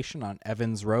predetermined location on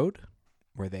Evans Road,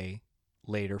 where they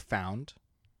later found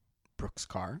Brooke's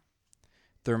car,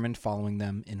 Thurman following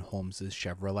them in Holmes's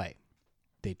Chevrolet.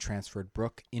 They transferred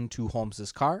Brooke into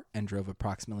Holmes's car and drove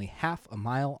approximately half a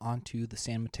mile onto the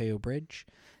San Mateo Bridge.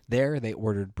 There, they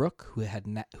ordered Brooke,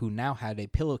 who now had a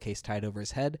pillowcase tied over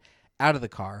his head, out of the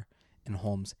car, and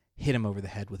Holmes hit him over the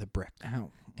head with a brick.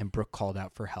 Ow. And Brooke called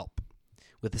out for help.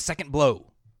 With the second blow,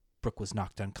 Brooke was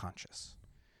knocked unconscious.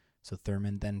 So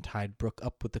Thurman then tied Brooke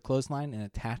up with the clothesline and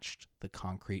attached the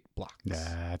concrete blocks.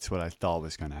 That's what I thought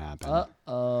was going to happen.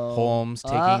 Uh-oh. Holmes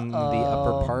taking the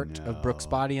upper Uh-oh. part No. of Brooke's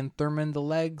body and Thurman the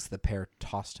legs, the pair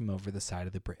tossed him over the side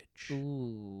of the bridge.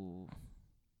 Ooh.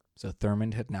 So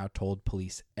Thurman had now told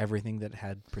police everything that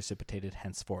had precipitated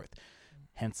henceforth.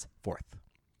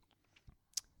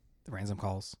 The ransom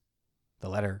calls, the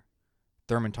letter,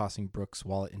 Thurman tossing Brooke's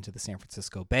wallet into the San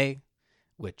Francisco Bay,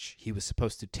 which he was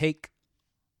supposed to take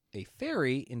a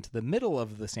ferry into the middle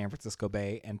of the San Francisco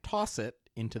Bay and toss it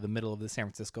into the middle of the San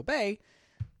Francisco Bay,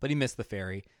 but he missed the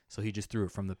ferry, so he just threw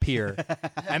it from the pier,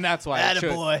 and that's why it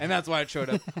showed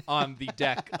up on the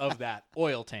deck of that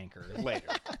oil tanker later.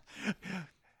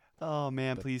 Oh,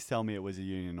 man, please tell me it was a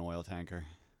Union Oil tanker.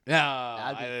 No,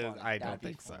 That'd be funny. I That'd don't be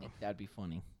think so. funny. That'd be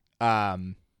funny.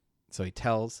 So he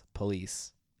tells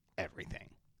police everything.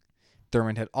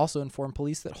 Thurman had also informed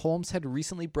police that Holmes had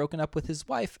recently broken up with his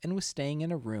wife and was staying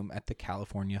in a room at the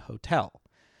California Hotel.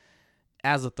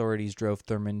 As authorities drove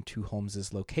Thurman to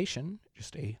Holmes's location,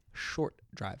 just a short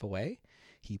drive away,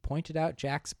 he pointed out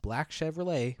Jack's black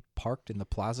Chevrolet parked in the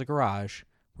plaza garage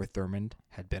where Thurman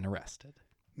had been arrested.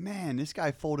 Man, this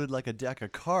guy folded like a deck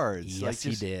of cards. Yes, like he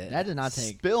just did. That did not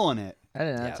take. spilling it. That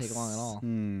did not Yes. take long at all.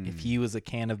 If he was a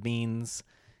can of beans,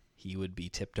 he would be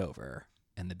tipped over,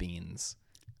 and the beans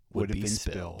would have be been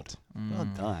spilled. Well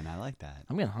done. I like that.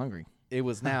 I'm getting hungry. It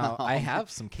was now. I have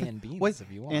some canned beans Wait,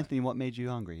 if you want. Anthony, what made you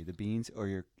hungry? The beans or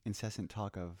your incessant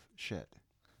talk of shit?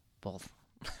 Both.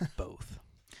 Both.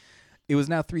 It was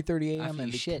now 3:30 a.m. After and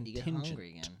you the shit, you get contingent. hungry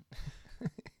again.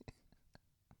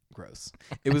 Gross.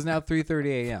 It was now 3:30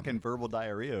 a.m. Fucking verbal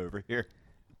diarrhea over here.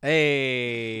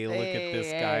 Hey, look at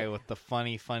this Hey, guy hey. with the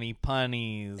funny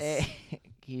punnies.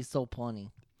 He's so punny.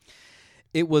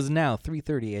 It was now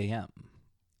 3:30 a.m.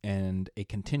 and a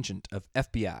contingent of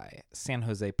FBI, San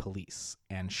Jose police,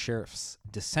 and sheriffs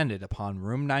descended upon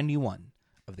room 91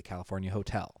 of the California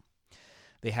Hotel.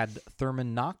 They had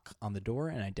Thurman knock on the door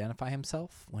and identify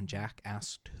himself when Jack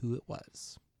asked who it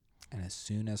was. And as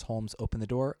soon as Holmes opened the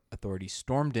door, authorities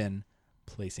stormed in,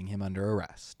 placing him under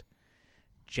arrest.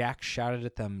 Jack shouted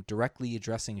at them, directly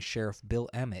addressing Sheriff Bill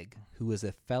Emig, who was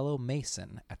a fellow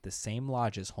Mason at the same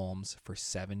lodge as Holmes for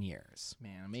 7 years.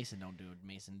 Man, a Mason don't do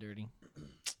Mason dirty.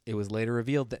 It was later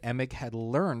revealed that Emig had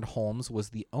learned Holmes was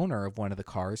the owner of one of the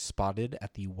cars spotted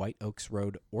at the White Oaks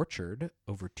Road orchard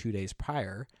over 2 days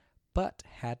prior, but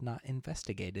had not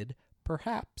investigated,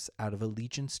 perhaps out of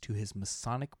allegiance to his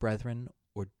Masonic brethren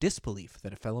or disbelief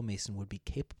that a fellow Mason would be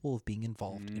capable of being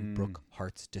involved in Brooke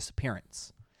Hart's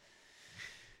disappearance.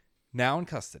 Now in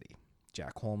custody,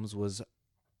 Jack Holmes was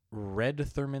read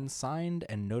Thurman's signed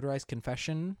and notarized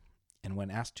confession, and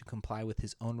when asked to comply with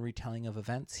his own retelling of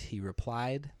events, he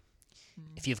replied,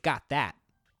 "If you've got that,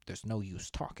 there's no use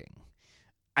talking.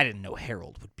 I didn't know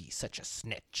Harold would be such a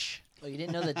snitch." Oh, you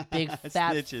didn't know that big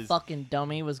fat Snitches. fucking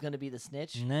dummy was going to be the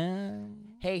snitch? No.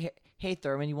 Hey,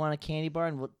 Thurman, you want a candy bar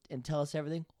and tell us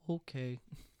everything? Okay.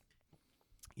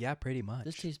 Yeah, pretty much.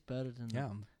 This tastes better than Yeah.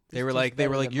 They were like,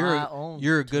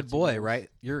 you're a good boy, right?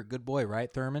 You're a good boy,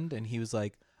 right, Thurmond? And he was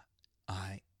like,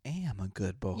 I am a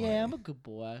good boy. Yeah, I'm a good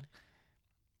boy.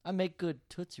 I make good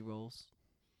Tootsie Rolls.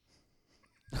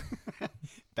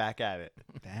 Back at it.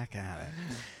 Back at it.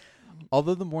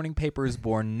 Although the morning papers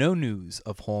bore no news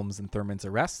of Holmes and Thurmond's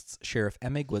arrests, Sheriff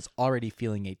Emig was already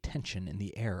feeling a tension in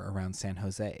the air around San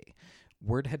Jose.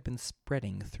 Word had been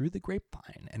spreading through the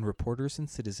grapevine, and reporters and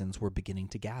citizens were beginning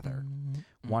to gather.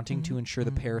 Wanting to ensure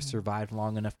the pair survived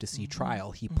long enough to see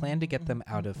trial, he planned to get them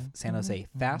out of San Jose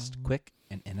fast, quick,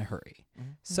 and in a hurry.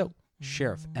 So,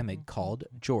 Sheriff Emig called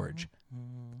George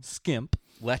Skimp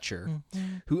Letcher,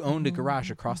 who owned a garage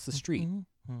across the street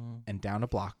and down a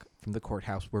block from the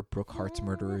courthouse where Brooke Hart's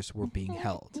murderers were being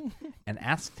held, and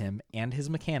asked him and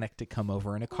his mechanic to come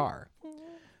over in a car.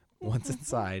 Once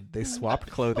inside, they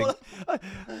swapped clothing.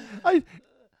 I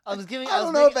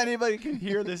don't know if anybody can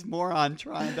hear this moron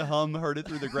trying to heard it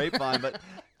through the grapevine, but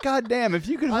god damn, if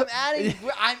you could. I'm adding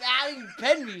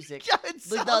bed music. Yeah, it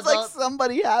sounds like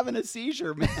somebody having a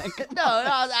seizure, man. No,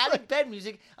 I was adding bed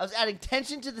music. I was adding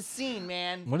tension to the scene,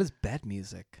 man. What is bed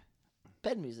music?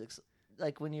 Bed music's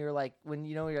like when you're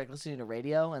listening to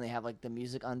radio and they have like the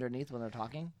music underneath when they're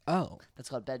talking. Oh, That's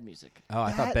called bed music. oh,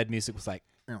 I thought bed music was like.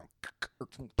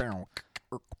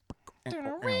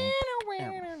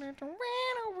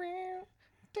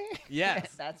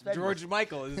 Yes, That's bed George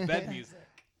Michael is bed music.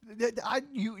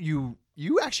 You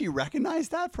actually recognize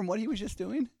that from what he was just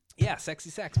doing? Yeah, sexy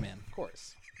sax man, of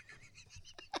course.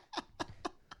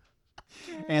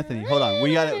 Anthony, hold on.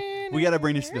 We gotta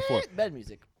bring this to the floor. Bed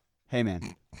music. Hey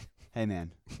man.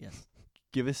 Yes.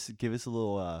 Give us a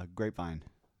little grapevine.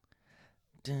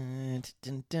 Dun,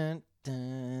 dun, dun,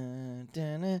 dun,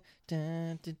 dun,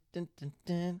 dun, dun, dun,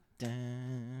 dun,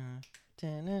 dun,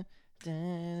 dun,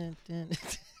 dun, dun,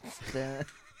 dun.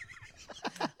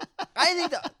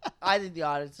 I think the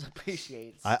audience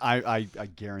appreciates. I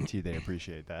guarantee they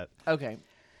appreciate that. Okay,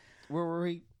 where were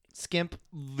we? Skimp.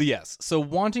 Yes. So,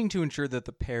 wanting to ensure that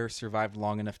the pair survived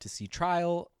long enough to see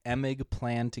trial, Emig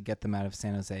planned to get them out of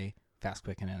San Jose fast,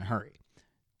 quick, and in a hurry.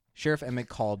 Sheriff Emig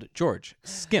called George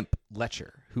Skimp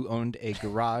Letcher, who owned a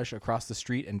garage across the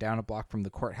street and down a block from the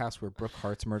courthouse where Brooke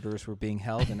Hart's murderers were being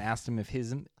held, and asked him if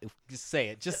just say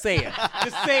it. Just say it.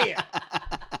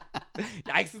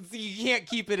 I can see you can't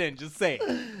keep it in. Just say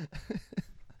it.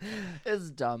 It's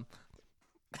dumb.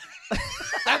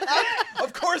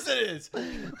 Of course it is.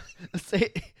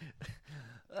 Say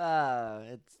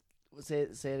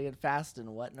it again. Fast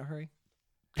and what in a hurry?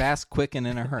 Fast, quick, and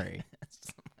in a hurry.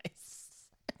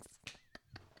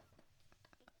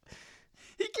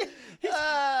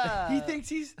 He thinks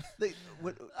he's.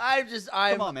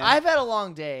 Come on, man. I've had a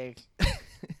long day.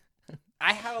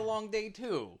 I had a long day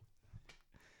too.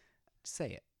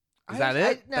 Say it. Is I- that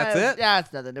it? no, That's it? Yeah,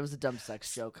 it's nothing. It was a dumb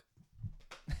sex joke.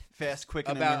 Fast, quick,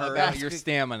 and in a hurry. About your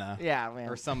stamina. Yeah, man.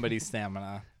 Or somebody's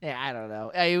stamina. Yeah, I don't know.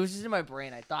 It was just in my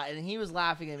brain. I thought, and he was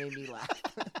laughing and it made me laugh.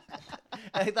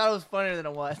 I thought it was funnier than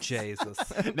it was. Jesus.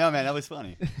 No, man, that was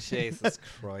funny. Jesus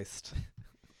Christ.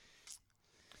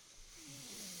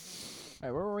 All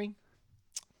right, where were we?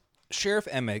 Sheriff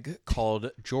Emig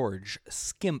called George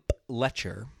Skimp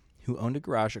Letcher, who owned a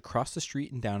garage across the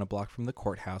street and down a block from the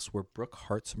courthouse where Brooke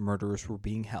Hart's murderers were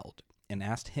being held, and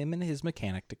asked him and his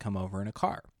mechanic to come over in a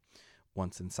car.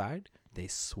 Once inside, they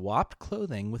swapped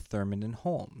clothing with Thurmond and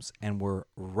Holmes and were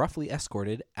roughly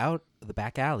escorted out the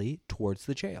back alley towards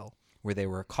the jail, where they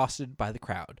were accosted by the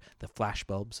crowd, the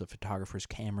flashbulbs of photographers'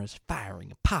 cameras firing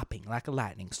and popping like a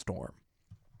lightning storm.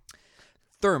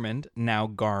 Thurmond, now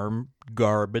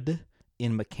garbed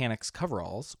in mechanic's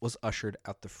coveralls, was ushered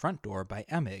out the front door by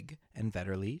Emig and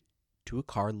Vetterli to a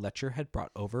car Letcher had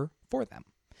brought over for them.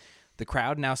 The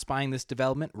crowd, now spying this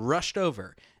development, rushed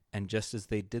over, and just as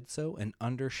they did so, an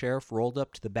undersheriff rolled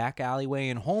up to the back alleyway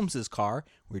in Holmes's car,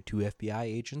 where two FBI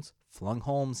agents flung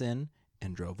Holmes in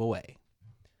and drove away.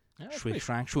 Shwick,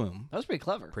 shwank, shwoom. That was pretty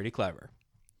clever. Pretty clever.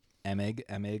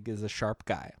 Emig is a sharp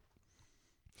guy.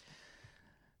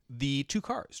 The two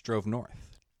cars drove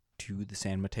north to the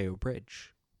San Mateo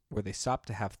Bridge, where they stopped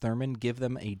to have Thurmond give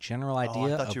them a general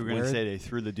idea I thought you were going to say they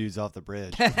threw the dudes off the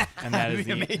bridge. And that is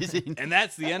amazing. And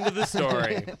that's the end of the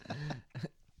story.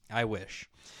 I wish.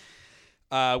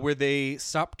 Where they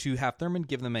stopped to have Thurmond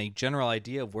give them a general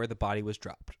idea of where the body was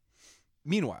dropped.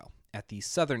 Meanwhile, at the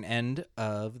southern end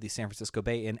of the San Francisco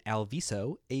Bay in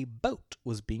Alviso, a boat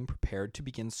was being prepared to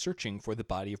begin searching for the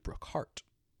body of Brooke Hart.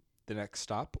 The next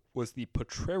stop was the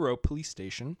Potrero police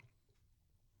station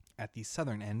at the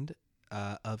southern end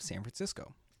of San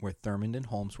Francisco, where Thurmond and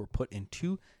Holmes were put in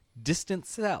two distant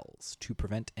cells to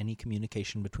prevent any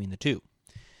communication between the two.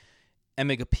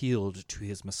 Emig appealed to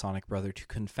his Masonic brother to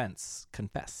confess,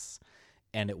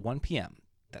 and at 1 p.m.,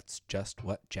 that's just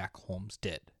what Jack Holmes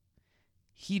did.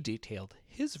 He detailed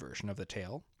his version of the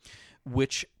tale,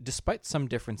 which, despite some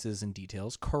differences in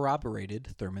details,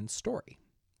 corroborated Thurman's story.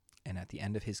 And at the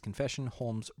end of his confession,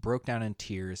 Holmes broke down in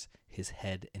tears, his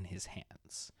head in his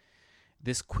hands.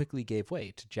 This quickly gave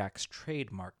way to Jack's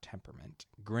trademark temperament,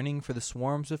 grinning for the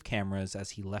swarms of cameras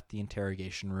as he left the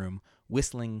interrogation room,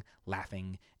 whistling,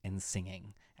 laughing, and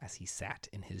singing as he sat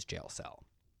in his jail cell.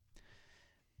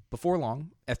 Before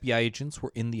long, FBI agents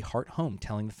were in the Hart home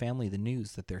telling the family the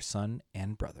news that their son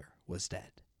and brother was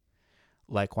dead.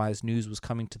 Likewise, news was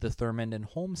coming to the Thurmond and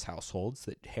Holmes households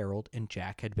that Harold and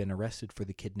Jack had been arrested for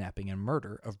the kidnapping and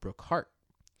murder of Brooke Hart.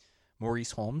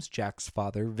 Maurice Holmes, Jack's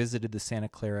father, visited the Santa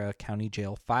Clara County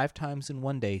Jail 5 times in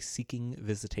one day, seeking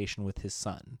visitation with his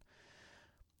son.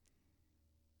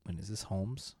 When is this,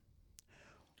 Holmes?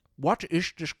 "What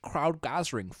is this crowd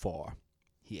gathering for?"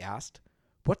 he asked.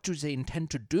 "What do they intend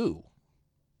to do?"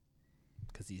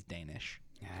 Because he's Danish.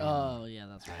 Oh, yeah,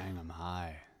 that's right. Hang 'em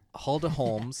high. Huldah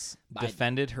Holmes Biden.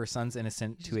 defended her son's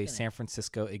innocence to a San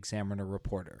Francisco Examiner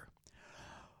reporter.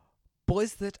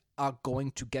 "Boys that are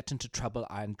going to get into trouble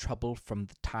are in trouble from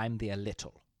the time they are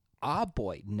little. Our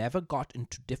boy never got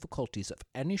into difficulties of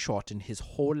any sort in his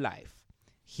whole life.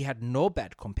 He had no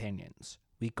bad companions.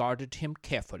 We guarded him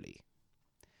carefully."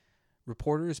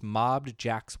 Reporters mobbed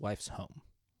Jack's wife's home.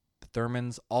 The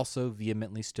Thurmans also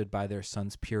vehemently stood by their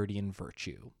son's purity and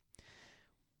virtue.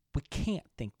 "We can't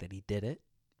think that he did it,"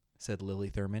 said Lily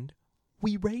Thurmond.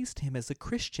 "We raised him as a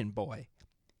Christian boy.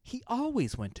 He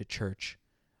always went to church.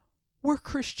 We're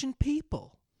Christian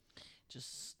people."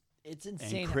 Just, it's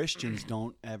insane. And Christians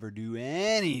don't ever do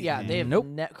anything. Yeah, they have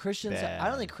Nope. Christians. I Bad.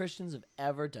 don't think Christians have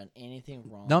ever done anything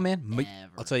wrong. No, man.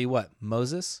 Ever. I'll tell you what.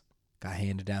 Moses got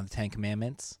handed down the 10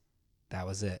 Commandments. That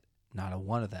was it. Not a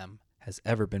one of them has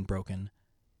ever been broken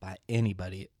by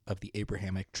anybody of the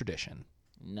Abrahamic tradition.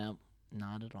 No,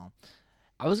 not at all.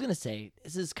 I was gonna say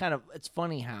this is kind of. It's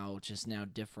funny how just now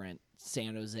different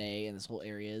San Jose and this whole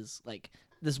area is. Like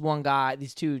this one guy,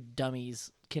 these two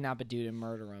dummies kidnap a dude and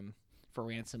murder him for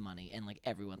ransom money, and like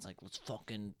everyone's like, "Let's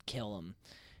fucking kill him."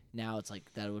 Now it's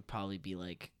like that would probably be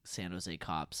like San Jose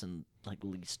cops and like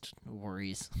least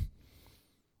worries.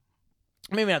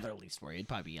 Maybe not their least worry. It'd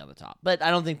probably be on the top, but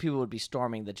I don't think people would be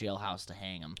storming the jailhouse to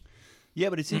hang him. Yeah,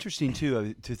 but it's interesting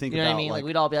too to think You know about. what I mean? Like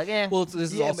we'd all be like, "Eh." Well, this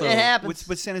is Yeah, also it happens.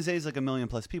 But San Jose is like 1 million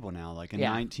plus people now. Like in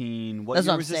Yeah. 19, what That's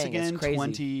year what I'm was this saying, it's again?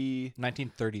 crazy.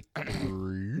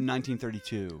 1933.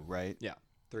 1932, right? Yeah,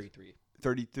 33.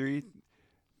 33.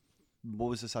 What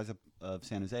was the size of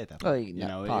San Jose at that Oh, point? yeah, You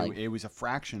know, probably. it was a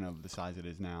fraction of the size it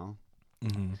is now.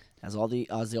 Mm-hmm. As all the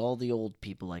old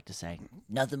people like to say,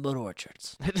 nothing but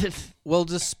orchards. Well,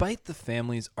 despite the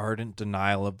family's ardent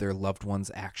denial of their loved one's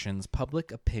actions,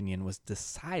 public opinion was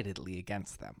decidedly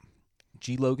against them.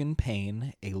 G. Logan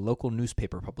Payne, a local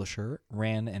newspaper publisher,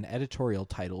 ran an editorial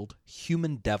titled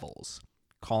 "Human Devils,"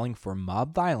 calling for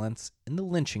mob violence and the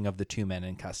lynching of the 2 men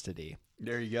in custody.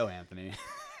 There you go, Anthony.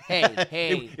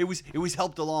 Hey. it was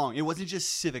helped along. It wasn't just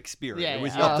civic spirit. Yeah, it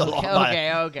was yeah. helped along.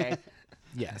 by Okay.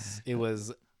 Yes, it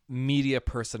was media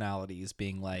personalities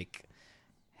being like,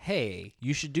 "Hey,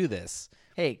 you should do this."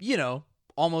 Hey, You know,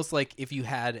 almost like if you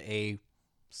had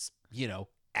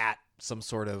at some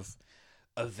sort of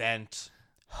event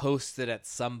hosted at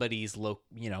somebody's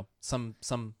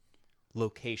some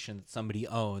location that somebody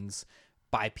owns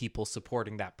by people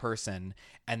supporting that person,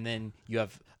 and then you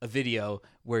have a video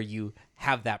where you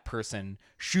have that person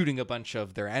shooting a bunch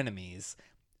of their enemies.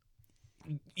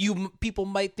 People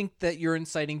might think that you're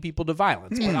inciting people to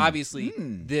violence, but obviously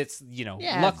that's,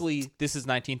 Yeah, luckily this is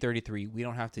 1933. We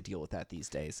don't have to deal with that these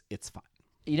days. It's fine.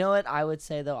 you know what I would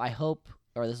say though? I hope,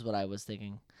 or this is what I was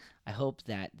thinking. I hope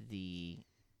that the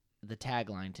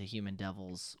tagline to Human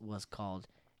Devils was called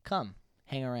 "Come,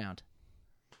 hang around."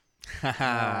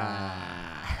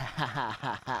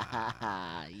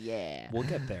 Yeah. We'll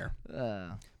get there.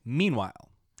 Meanwhile,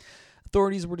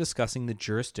 authorities were discussing the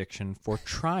jurisdiction for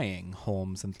trying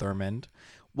Holmes and Thurmond.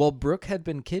 While Brooke had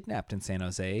been kidnapped in San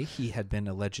Jose, he had been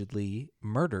allegedly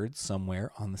murdered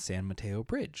somewhere on the San Mateo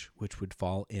Bridge, which would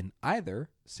fall in either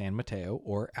San Mateo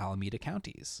or Alameda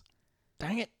counties.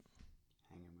 Dang it.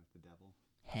 Hanging with the devil.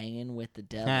 Hanging with the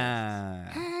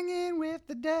devil. Hanging with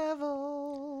the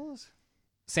devils.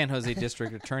 San Jose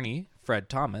District Attorney Fred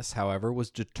Thomas, however, was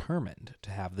determined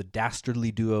to have the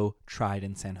dastardly duo tried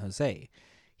in San Jose.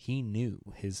 He knew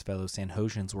his fellow San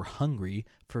Josians were hungry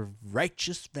for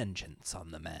righteous vengeance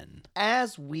on the men.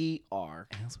 As we are.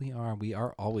 As we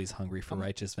are always hungry for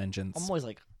righteous vengeance. I'm always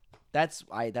like, that's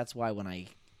why when I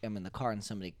am in the car and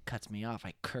somebody cuts me off,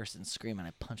 I curse and scream and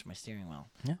I punch my steering wheel.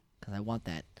 Yeah. Because I want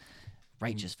that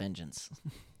righteous vengeance.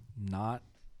 Not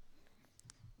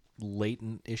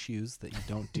latent issues that you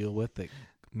don't deal with that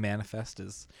manifest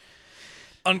as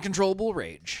uncontrollable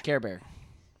rage. Care Bear,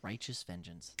 righteous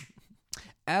vengeance.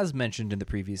 As mentioned in the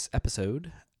previous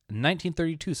episode,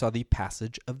 1932 saw the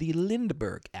passage of the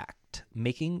Lindbergh Act,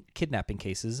 making kidnapping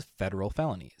cases federal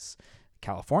felonies.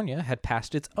 California had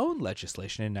passed its own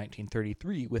legislation in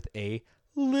 1933 with a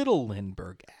Little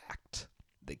Lindbergh Act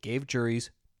that gave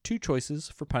juries 2 choices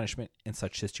for punishment in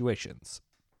such situations: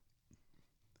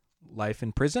 life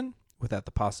in prison without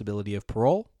the possibility of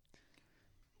parole,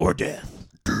 or death.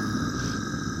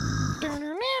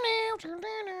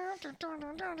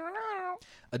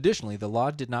 Additionally, the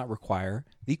law did not require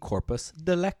the corpus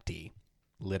delicti,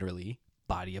 literally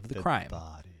body of the crime,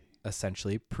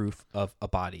 essentially proof of a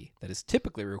body that is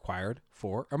typically required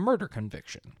for a murder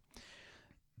conviction.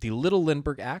 The Little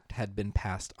Lindbergh Act had been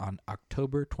passed on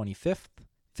October 25th,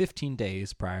 15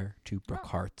 days prior to Brooke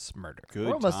Hart's murder.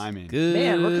 Good timing. Good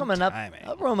Man, we're coming up. timing.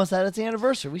 We're almost at its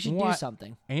anniversary. We should do What?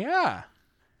 something. Yeah.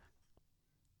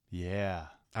 Yeah.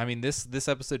 I mean, this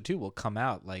episode, too, will come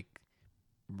out, like,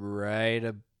 right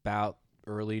about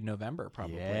early November,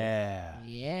 probably. Yeah.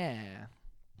 Yeah.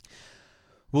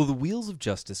 Well, the wheels of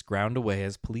justice ground away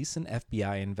as police and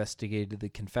FBI investigated the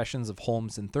confessions of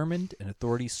Holmes and Thurmond, and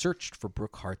authorities searched for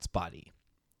Brooke Hart's body.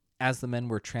 As the men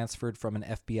were transferred from an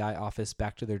FBI office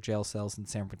back to their jail cells in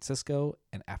San Francisco,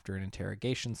 and after an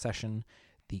interrogation session,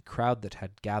 the crowd that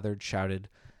had gathered shouted,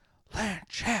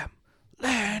 "Lynch him!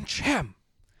 Lynch him!"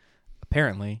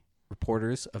 Apparently,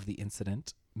 reports of the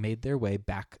incident made their way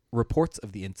back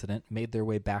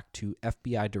to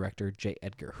FBI Director J.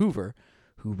 Edgar Hoover,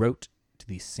 who wrote to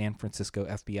the San Francisco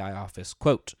FBI office,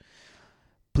 quote,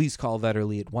 "Please call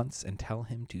Vetterli at once and tell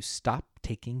him to stop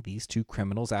taking these 2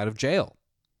 criminals out of jail.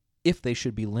 If they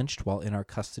should be lynched while in our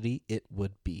custody, it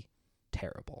would be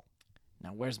terrible."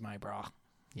 Now, where's my bra?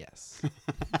 Yes.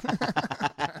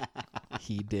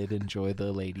 He did enjoy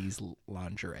the ladies'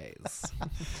 lingeries.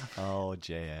 Oh,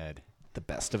 J-Ed. The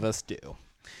best of us do.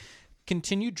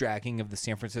 Continued dragging of the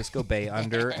San Francisco Bay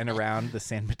under and around the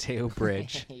San Mateo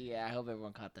Bridge. Yeah, I hope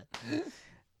everyone caught that.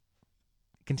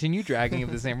 Continued dragging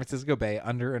of the San Francisco Bay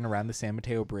under and around the San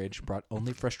Mateo Bridge brought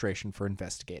only frustration for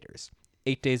investigators.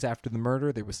 8 days after the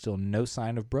murder, there was still no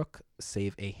sign of Brooke,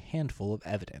 save a handful of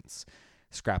evidence.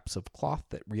 Scraps of cloth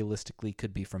that realistically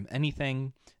could be from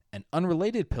anything, an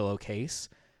unrelated pillowcase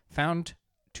found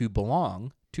to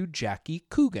belong to Jackie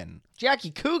Coogan,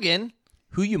 Jackie Coogan?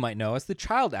 who you might know as the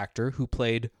child actor who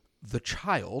played the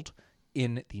child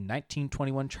in the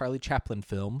 1921 Charlie Chaplin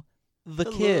film, The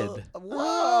Kid.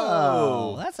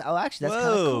 Whoa. Actually, that's kind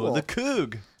of cool. The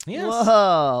Coog. Yes.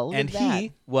 Whoa. Look And at that.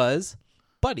 he was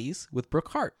buddies with Brooke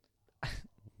Hart.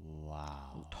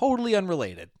 Wow. Totally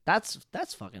unrelated. That's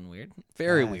fucking weird.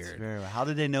 Very That's weird. very- how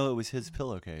did they know it was his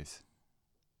pillowcase?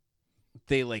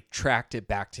 They like tracked it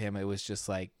back to him. It was just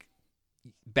like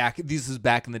this is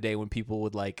back in the day when people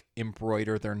would like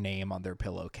embroider their name on their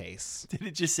pillowcase. Did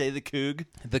it just say the Coog?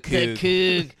 The The Coog.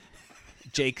 Coog.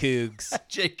 J. Cougs.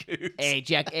 J. Coog.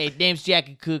 Hey, name's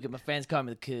Jackie Coogan. My friends call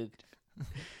me the Coog.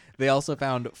 They also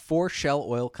found 4 Shell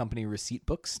Oil Company receipt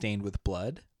books stained with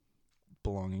blood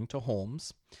belonging to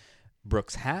Holmes,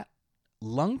 Brooke's hat,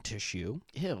 lung tissue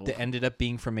Ew. that ended up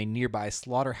being from a nearby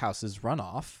slaughterhouse's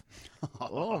runoff,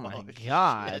 Oh my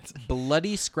God.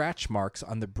 bloody scratch marks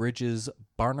on the bridge's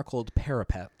barnacled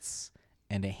parapets,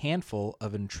 and a handful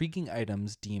of intriguing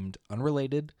items deemed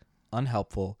unrelated,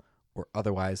 unhelpful, or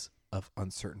otherwise of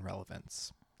uncertain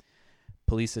relevance.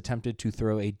 Police attempted to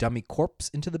throw a dummy corpse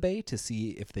into the bay to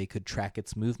see if they could track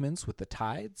its movements with the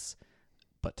tides,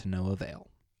 but to no avail.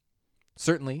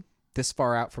 Certainly, this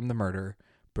far out from the murder,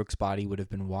 Brooke's body would have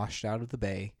been washed out of the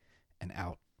bay and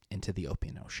out into the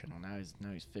open ocean. Well, now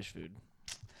he's fish food.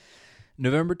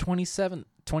 November 22nd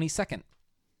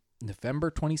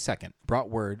brought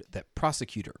word that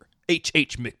prosecutor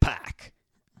H.H. McPack,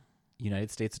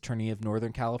 United States Attorney of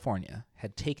Northern California,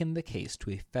 had taken the case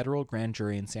to a federal grand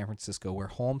jury in San Francisco where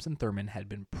Holmes and Thurmond had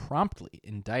been promptly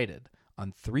indicted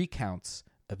on 3 counts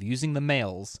of using the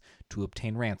mails to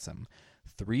obtain ransom,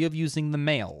 3 of using the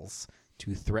mails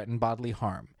to threaten bodily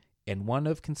harm, and 1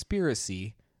 of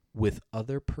conspiracy with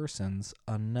other persons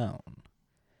unknown.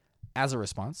 As a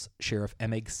response, Sheriff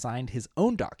Emig signed his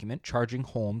own document charging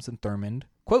Holmes and Thurmond,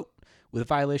 quote, with a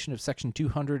violation of Section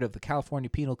 200 of the California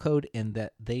Penal Code in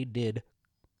that they did,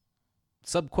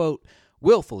 subquote,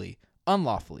 willfully,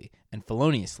 unlawfully, and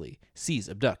feloniously seize,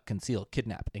 abduct, conceal,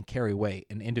 kidnap, and carry away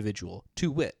an individual, to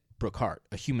wit, Brooke Hart,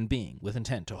 a human being with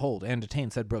intent to hold and detain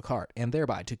said Brooke Hart, and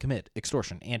thereby to commit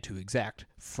extortion and to exact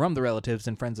from the relatives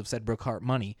and friends of said Brooke Hart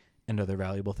money and other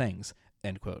valuable things.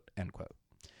 End quote, end quote.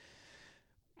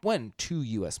 When 2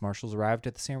 U.S. Marshals arrived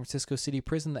at the San Francisco City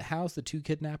prison that housed the 2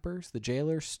 kidnappers, the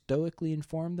jailer stoically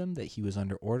informed them that he was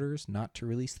under orders not to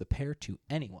release the pair to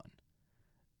anyone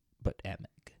but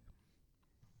Emig.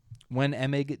 When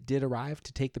Emig did arrive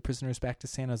to take the prisoners back to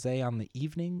San Jose in the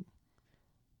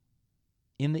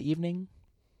evening,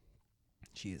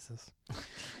 Jesus,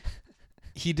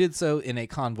 he did so in a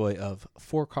convoy of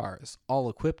 4 cars, all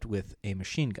equipped with a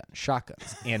machine gun,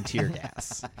 shotguns, and tear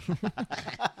gas.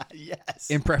 Yes.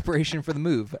 In preparation for the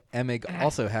move, Emig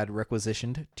also had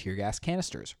requisitioned tear gas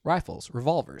canisters, rifles,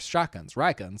 revolvers, shotguns,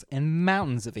 riot guns, and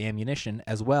mountains of ammunition,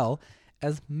 as well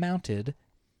as mounting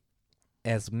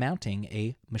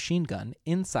a machine gun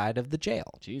inside of the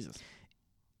jail. Jesus.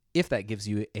 If that gives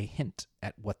you a hint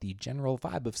at what the general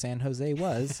vibe of San Jose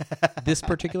was this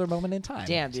particular moment in time.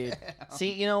 Damn, dude.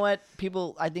 See, you know what?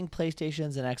 People, I think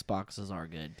PlayStations and Xboxes are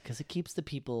good because it keeps the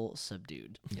people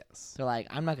subdued. Yes. They're like,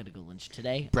 I'm not going to go lynch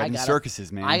today. Bread and circuses,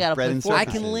 man. I gotta Bread play and Fortnite. I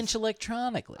circuses. can lynch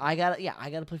electronically. I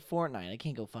gotta play Fortnite. I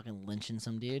can't go fucking lynching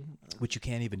some dude. Which you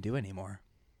can't even do anymore.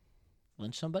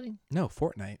 Lynch somebody? No,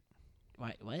 Fortnite.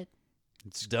 What?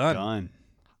 It's done.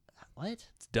 What?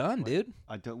 It's done, dude.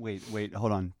 I don't wait,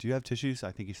 hold on. Do you have tissues?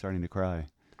 I think he's starting to cry.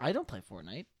 I don't play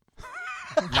Fortnite.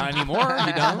 Not anymore,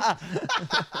 you don't.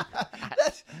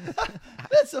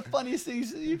 That's the funniest thing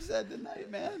you've said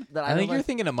tonight, man. I think you're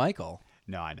thinking of Michael.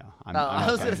 No, I know. I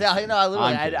was okay. gonna say, I I'm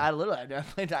literally, I've never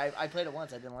played. I played it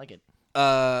once. I didn't like it.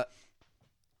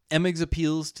 Emig's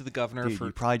appeals to the governor Dude, for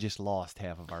you probably just lost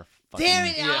half of our fucking Damn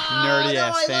it! nerdy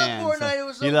ass fans. I love Fortnite. It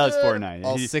was so he loves good. Fortnite.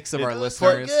 all He- 6 of our It was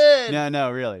listeners. so good.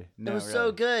 No, really. No, it was really.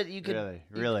 so good. You could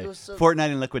Really. It was so, Fortnite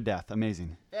and Liquid Death,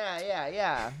 amazing.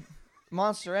 Yeah.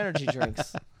 Monster energy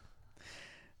drinks.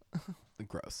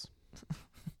 Gross.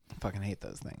 Fucking hate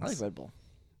those things. I like Red Bull.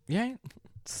 Yeah,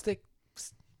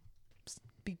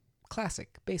 be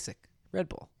classic, basic Red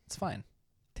Bull. It's fine.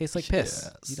 Tastes like piss.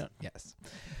 Yes. You don't. Yes.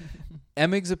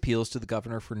 Emig's appeals to the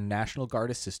governor for National Guard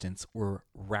assistance were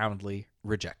roundly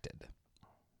rejected.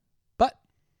 But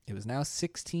it was now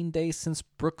 16 days since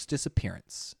Brooke's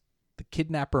disappearance. The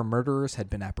kidnapper murderers had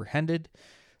been apprehended.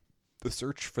 The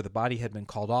search for the body had been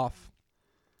called off.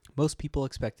 Most people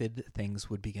expected things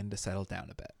would begin to settle down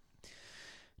a bit.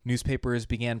 Newspapers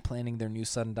began planning their new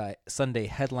Sunday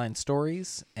headline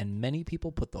stories, and many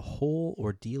people put the whole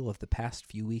ordeal of the past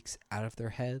few weeks out of their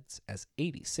heads as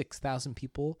 86,000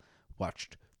 people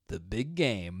watched the big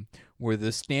game where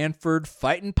the Stanford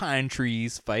Fightin' Pine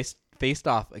Trees faced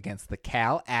off against the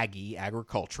Cal Aggie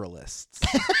agriculturalists.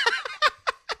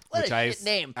 What Which a shit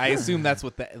name. I assume that's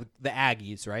what the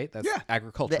Aggies, right? That's Yeah.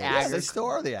 agriculturalists. Yeah, they still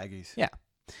are the Aggies. Yeah.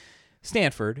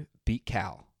 Stanford beat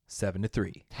Cal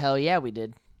 7-3. Hell yeah, we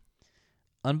did.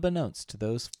 Unbeknownst to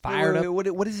those fired up.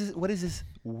 What is this? What is this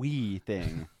we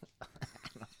thing?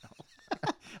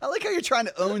 I like how you're trying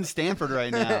to own Stanford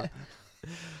right now.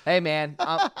 Hey man,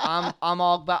 I'm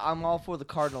all for the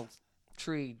Cardinal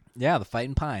tree. Yeah, the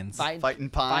Fightin' Pines. Fighting pine.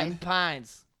 Fighting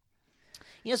pines.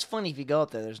 You know, it's funny if you go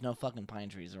up there. There's no fucking pine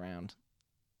trees around.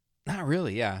 Not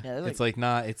really, yeah. Yeah, they're it's like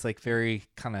not. It's like very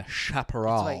kind of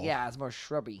chaparral. It's like, yeah, it's more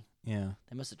shrubby. Yeah.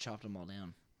 They must have chopped them all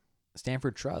down.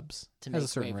 Stanford shrubs To has a make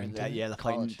certain way for range. the- Yeah,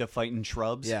 College. the fighting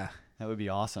shrubs. Yeah. That would be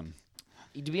awesome.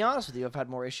 To be honest with you, I've had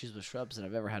more issues with shrubs than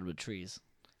I've ever had with trees.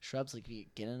 Shrubs, like, if you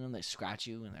get in them, they scratch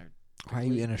you, and they're Why are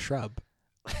you in a shrub?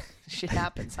 shit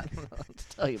happens. I don't know what to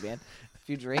tell you, man. A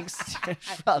few drinks,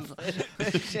 shrub.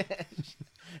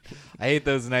 I hate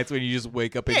those nights when you just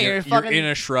wake up and Yeah, you're you're fucking- in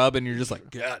a shrub and you're just like,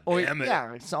 God Or damn it.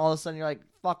 yeah, so all of a sudden you're like,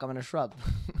 "Fuck, I'm in a shrub."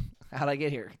 How'd I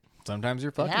get here? Sometimes you're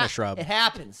It fucking hap- a shrub. It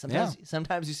happens.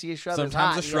 Sometimes you see a shrub. it's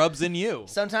hot. Sometimes the you go- shrub's in you.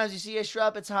 Sometimes you see a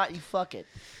shrub. It's hot. You fuck it.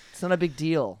 It's not a big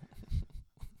deal.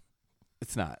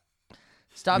 It's not.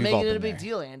 Stop We've making all it a been big there.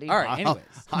 deal, Andy. All right.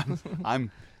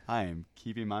 Anyways, I am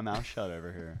keeping my mouth shut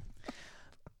over here.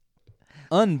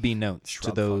 unbeknownst to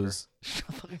Shrub those,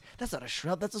 That's not a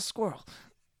shrub. That's a squirrel.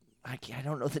 I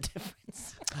don't know the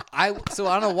difference. so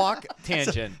on a walk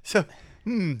tangent. So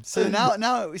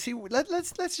now see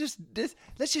let's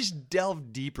just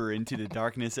delve deeper into the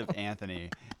darkness of Anthony.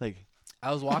 Like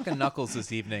I was walking Knuckles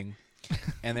this evening,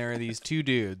 and there are these 2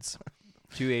 dudes,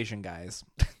 2 Asian guys.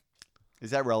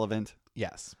 is that relevant?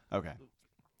 Yes, Okay.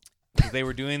 'cause they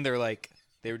were doing their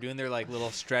little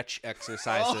stretch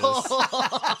exercises,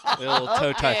 little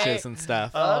toe touches and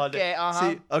stuff. Okay,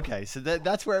 See, okay, so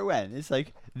that's where it went. It's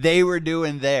like they were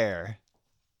doing there.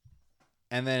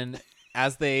 And then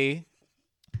as they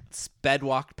sped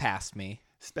walked past me,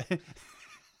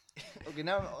 Okay,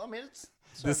 now I mean it's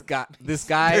This guy,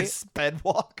 There's sped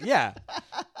walk. yeah,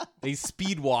 they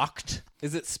speed walked.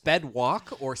 Is it sped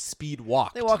walk or speed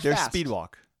walked? they walk There's fast. speed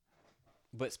walk.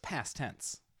 But it's past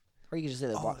tense. Or you can just say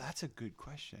they Oh, walk. that's a good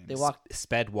question. They walked.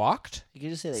 Sped walked. You can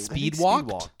just say they Speed speed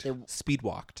walked. walked. They, Speed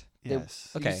walked. they, Yes.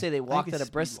 You Okay. can say they walked it's at a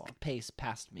speed brisk walk. pace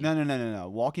past me. No.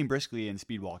 Walking briskly and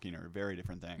speed walking are very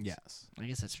different things. Yes. I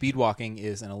guess that's Speed walking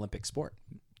is an Olympic sport.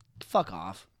 Fuck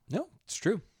off. No, it's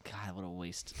true. God, what a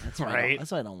waste. That's why Right?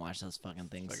 that's why I don't watch those fucking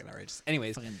things. Fucking outrageous.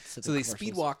 Anyways, Fucking sit so through they speed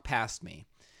commercials. walk past me,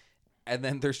 and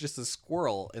then there's just a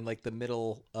squirrel in like the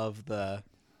middle of the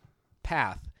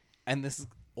path, and this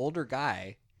older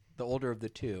guy, the older of the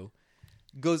two,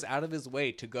 goes out of his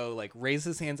way to go like raise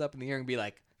his hands up in the air and be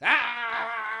like,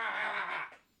 ah,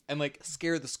 and like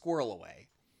scare the squirrel away.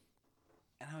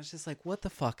 And I was just like, what the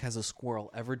fuck has a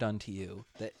squirrel ever done to you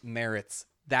that merits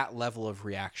that level of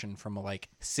reaction from a like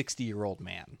 60-year-old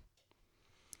man?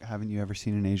 Haven't you ever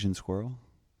seen an Asian squirrel?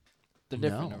 They're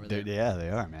different No. over there. Yeah, they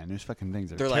are, man. There's fucking things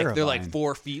that They're are like terrifying.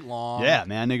 4 feet long. Yeah,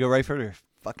 man. They go right for their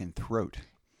fucking throat.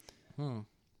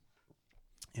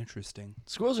 Interesting.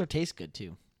 Squirrels are taste good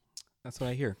too. That's what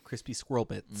I hear. Crispy squirrel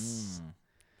bits.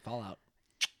 Fallout.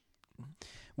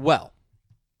 Well,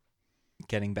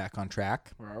 getting back on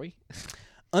track. Where are we?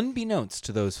 Unbeknownst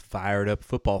to those fired up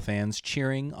football fans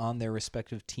cheering on their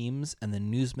respective teams and the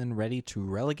newsmen ready to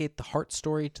relegate the Hart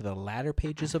story to the latter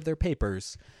pages of their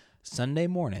papers, Sunday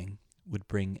morning would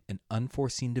bring an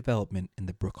unforeseen development in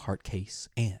the Brooke Hart case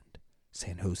and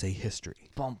San Jose history.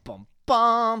 Bum bum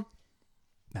bum.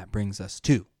 That brings us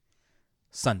to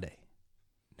Sunday,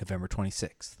 November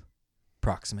 26th,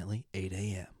 approximately 8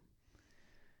 a.m.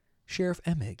 Sheriff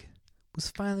Emig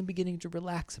was finally beginning to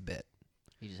relax a bit.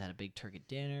 We just had a big turkey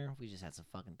dinner. We just had some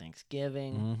fucking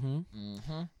Thanksgiving.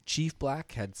 Mm-hmm. Chief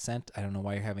Black had sent, I don't know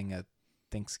why you're having a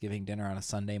Thanksgiving dinner on a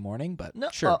Sunday morning, but No.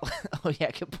 sure. Oh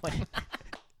yeah, good point.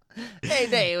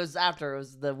 Hey, it was after. It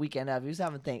was the weekend of. He was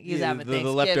having He was Yeah, having the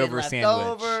Thanksgiving leftover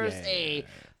sandwich. leftovers. Yeah.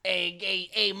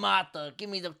 Hey, Martha, give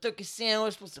me the turkey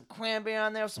sandwich with some cranberry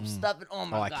on there, some stuffing. Oh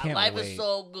my Oh, I God, can't life wait. is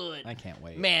so good. I can't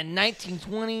wait. Man,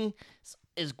 1920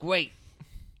 is great.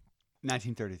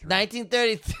 1933.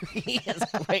 1933 is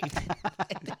great.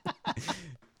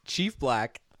 Chief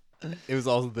Black, it was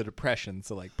also the Depression,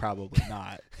 so like probably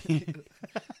not.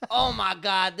 Oh my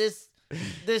God, this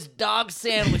dog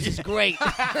sandwich is great. Can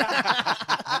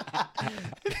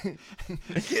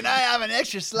I have an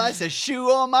extra slice of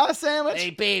shoe on my sandwich? Hey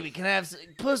baby, can I have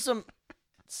put some?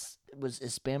 Is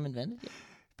Spam invented yet?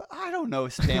 But I don't know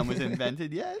if Spam was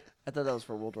invented yet. I thought that was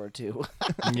for World War II.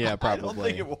 Yeah, I probably. don't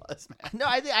think it was, man. No,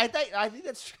 I think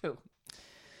that's true.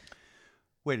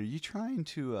 Wait, are you trying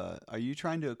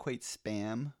to equate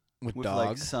Spam With like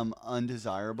dog? some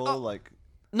undesirable like?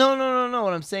 No.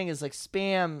 What I'm saying is like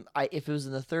Spam. If it was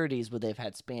in the 30s, would they have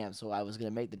had Spam? So I was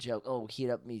gonna make the joke. Oh, heat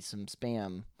up me some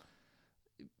Spam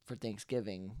for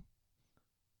Thanksgiving.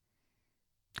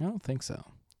 I don't think so.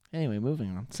 Anyway,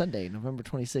 moving on. Sunday, November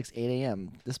 26th, 8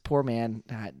 a.m. This poor man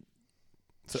had.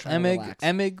 So trying to relax.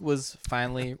 Emig was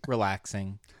finally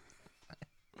relaxing.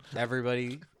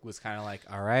 Everybody was kind of like,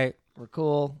 all right, We're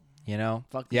cool. you know,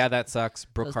 Fuck yeah, that sucks.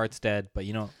 Brooke Those- Hart's dead, but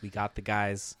you know, we got the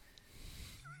guys.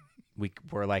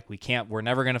 We're like, we're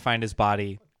never going to find his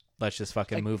body. Let's just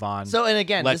fucking move on. So and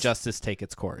again, Let this, justice take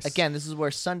its course. again, this is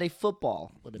where Sunday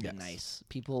football would have been Yes. nice.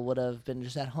 People would have been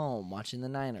just at home watching the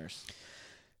Niners.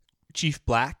 Chief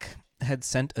Black had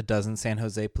sent a dozen San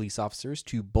Jose police officers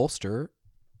to bolster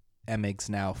Emig's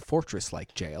now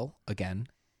fortress-like jail, again,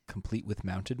 complete with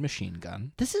mounted machine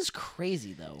gun. This is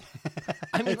crazy, though.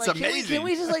 I mean, It's like, can amazing.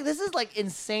 we just like this is like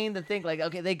insane to think like,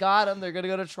 okay, they got him, they're gonna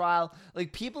go to trial.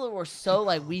 Like people were so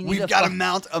like, we need We've to got to fuck-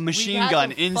 mount a we machine got gun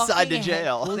to inside the fucking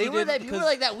jail. hang- They Well, were they that did, people were 'cause-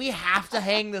 like that. We have to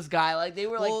hang this guy. Like they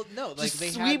were like, Well, no, like, just they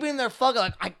had- sweeping their fucking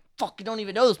like, I fucking don't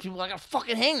even know those people. I gotta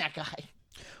fucking hang that guy.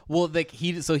 Well, like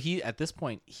he at this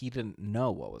point he didn't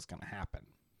know what was going to happen.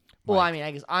 Well, Like, I mean,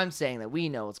 I guess I'm saying that we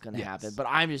know what's gonna Yes. happen, but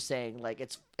I'm just saying like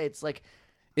it's like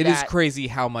it is that- crazy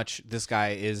how much this guy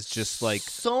is just like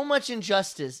so much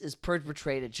injustice is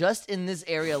perpetrated just in this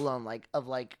area alone.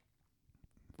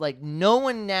 Like no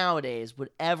one nowadays would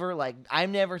ever like. I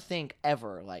never think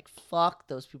ever like fuck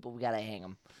those people. We gotta hang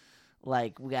them.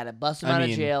 Like we gotta bust them I out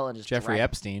mean, of jail and just Jeffrey drag 'em.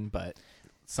 Epstein, but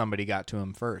somebody got to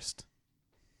him first.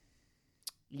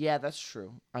 Yeah, that's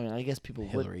true. I mean, I guess people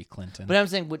would. Hillary Clinton. But I'm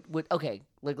saying would okay.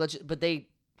 Like but they.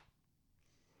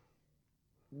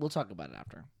 We'll talk about it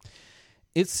after.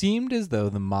 It seemed as though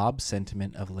the mob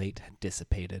sentiment of late had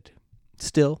dissipated.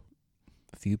 Still,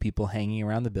 a few people hanging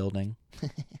around the building,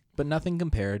 but nothing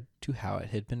compared to how it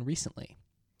had been recently.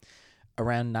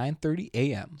 Around 9:30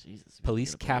 a.m., Jesus, we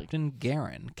Police could have put, Captain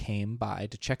Guerin came by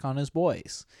to check on his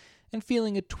boys, and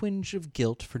feeling a twinge of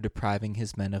guilt for depriving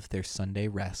his men of their Sunday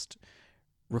rest,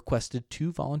 requested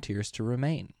 2 volunteers to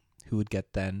remain, who would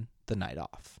get then the night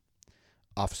off.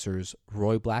 Officers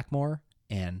Roy Blackmore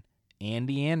and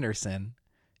Andy Anderson,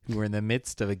 who were in the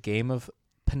midst of a game of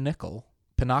Pinochle,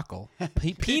 Pinochle,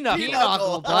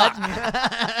 bud.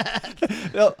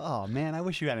 Oh man, I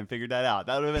wish you hadn't figured that out.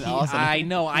 That would have been awesome. I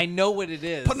know what it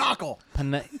is. Pinochle.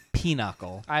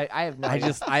 Pinochle. I have no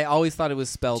idea. I always thought it was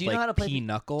spelled Do you know how to like play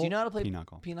pinochle. Do you know how to play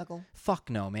Pinochle. Pinochle? Fuck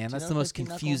no, man. Do you That's know the how to most play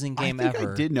Pinochle? confusing game I think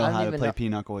ever. I did know I how don't to even play know.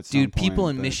 Pinochle at some Dude, point, people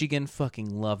in but Michigan fucking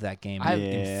love that game. I-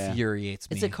 It Yeah. infuriates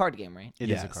me. It's a card game, right? It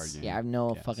is a Yes. card game. Yeah, I have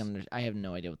no Yes. fucking. I have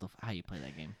no idea how you play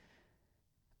that game.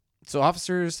 So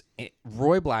officers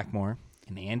Roy Blackmore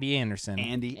and Andy Anderson,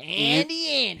 Andy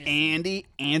Anderson. Andy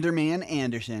Anderman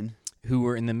Anderson. who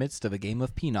were in the midst of a game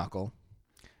of pinochle,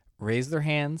 raised their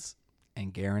hands,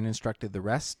 and Guerin instructed the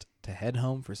rest to head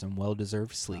home for some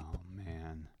well-deserved sleep. Oh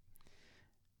man.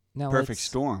 Now Perfect let's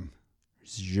storm.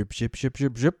 zip, zip, zip,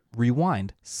 zip, zip.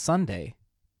 Rewind. Sunday,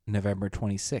 November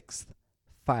 26th,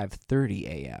 5:30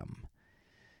 a.m.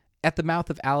 At the mouth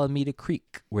of Alameda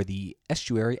Creek, where the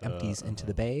estuary empties into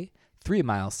the bay, 3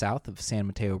 miles south of San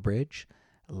Mateo Bridge,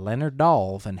 Leonard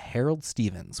Dolve and Harold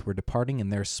Stevens were departing in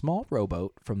their small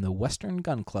rowboat from the Western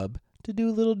Gun Club to do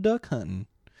a little duck hunting.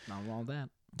 Not wrong with that.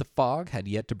 The fog had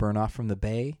yet to burn off from the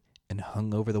bay and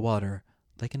hung over the water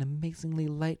like an amazingly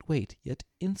lightweight yet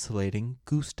insulating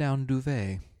goose down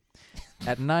duvet.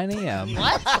 At 9 a.m.,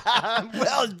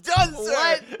 Well done, sir.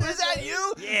 What? Is that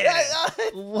you? Yeah.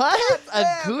 What? A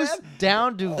Yeah, goose man.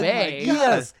 down duvet. God.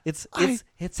 yes, it's I-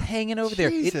 it's hanging over there.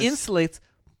 It Jesus. insulates,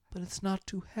 but it's not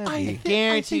too heavy.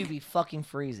 Guarantee I you be fucking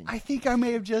freezing. I think I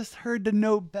may have just heard the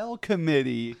Nobel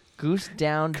Committee Goose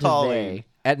down calling. duvet.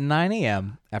 At 9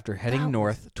 a.m., after heading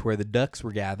north to where the ducks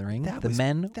were gathering, the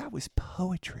men That was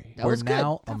poetry. That were was good.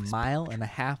 now That a was mile and a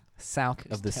half south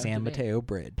of the down San duvet. Mateo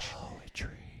Bridge.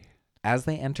 Poetry. As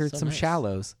they entered So some nice.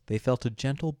 shallows, they felt a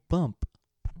gentle bump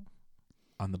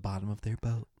on the bottom of their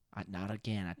boat. Not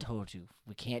again. I told you.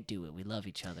 We can't do it. We love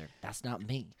each other. That's not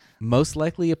me. Most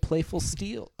likely a playful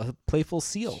seal,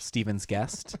 Stevens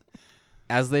guessed.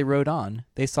 As they rode on,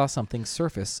 they saw something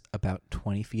surface about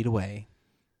 20 feet away.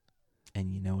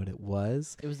 And you know what it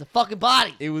was? It was the fucking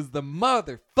body. It was the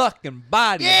motherfucking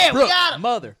body Yeah, of we Brooke got him.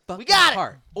 motherfucking We got it.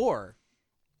 Hart. Or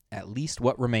at least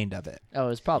what remained of it. Oh, it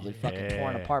was probably fucking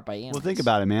torn apart by animals. Well, think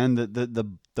about it, man.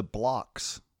 The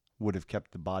blocks would have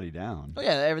kept the body down. Oh yeah,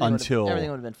 everything Until would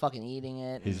have been fucking eating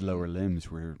it. His and- lower limbs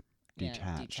were yeah,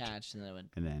 detached. and then it would.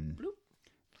 And then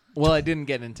Well, I didn't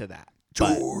get into that.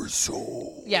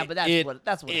 torso. Yeah, but that's It- what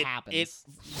it- happens.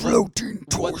 Floating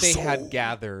torso. What they had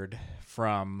gathered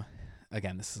from,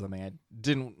 again, this is something I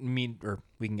didn't mean, or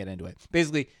we can get into it.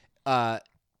 Basically,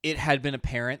 it had been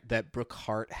apparent that Brooke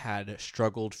Hart had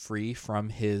struggled free from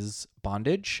his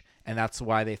bondage, and that's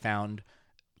why they found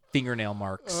fingernail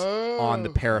marks on the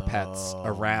parapets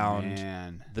around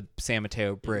Man. the San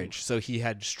Mateo Bridge. So he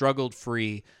had struggled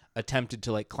free, attempted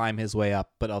to climb his way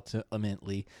up, but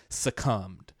ultimately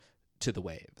succumbed to the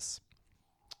waves.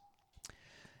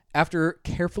 After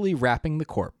carefully wrapping the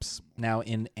corpse, now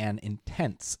in an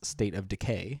intense state of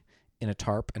decay, in a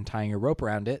tarp and tying a rope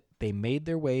around it, they made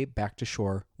their way back to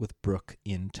shore with Brooke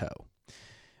in tow,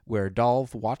 where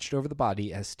Dolve watched over the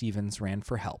body as Stevens ran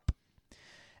for help.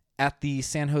 At the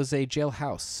San Jose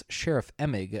jailhouse, Sheriff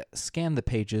Emig scanned the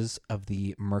pages of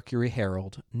the Mercury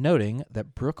Herald, noting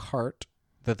that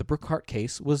the Brooke Hart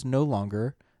case was no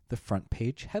longer the front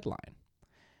page headline.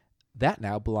 That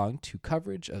now belonged to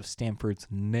coverage of Stanford's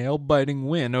nail-biting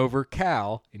win over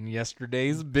Cal in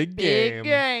yesterday's big game. Big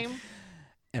game.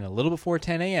 And a little before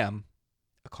 10 a.m.,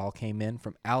 a call came in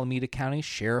from Alameda County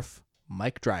Sheriff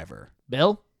Mike Driver.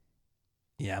 Bill,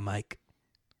 Yeah, Mike.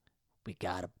 we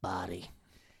got a body.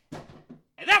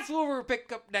 And that's what we'll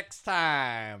pick up next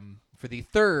time for the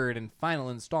third and final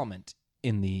installment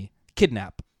in the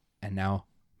kidnap and now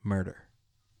murder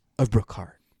of Brooke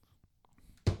Hart.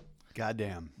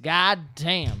 Goddamn. God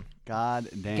damn.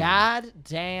 Goddamn. God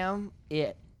damn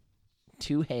it.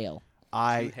 To hail.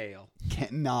 I Hail.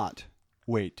 cannot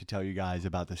wait to tell you guys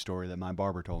about the story that my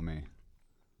barber told me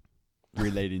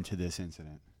relating to this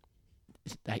incident.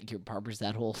 That your barber's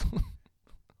that old.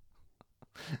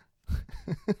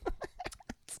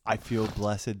 I feel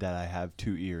blessed that I have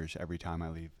 2 ears every time I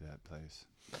leave that place.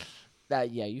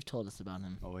 Yeah, you've told us about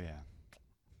him. Oh yeah.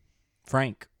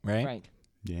 Frank, right? Frank.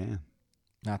 Yeah.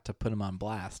 Not to put him on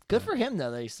blast. Good but- for him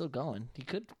though that he's still going. He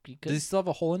could Does he still have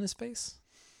a hole in his face?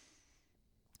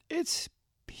 It's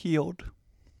healed.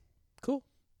 Cool.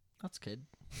 That's good.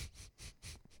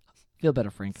 Feel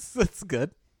better, Frank. That's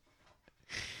good.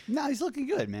 No, he's looking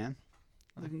good, man.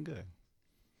 Looking good.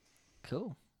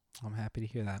 Cool. I'm happy to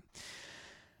hear that.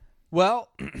 Well,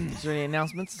 Is there any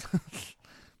announcements?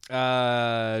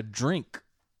 drink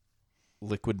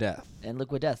Liquid Death. And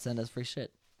Liquid Death send us free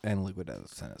shit. And Liquid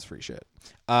Death sent us free shit.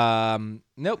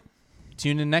 Nope.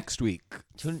 Tune in next week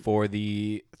for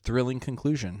the thrilling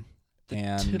conclusion.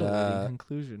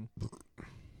 Conclusion.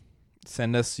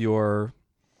 Send us your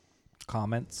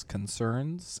comments,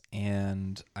 concerns,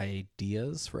 and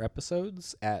ideas for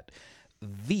episodes at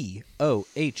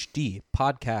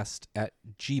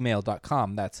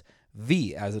vohdpodcast@gmail.com. That's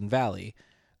V as in Valley,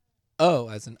 O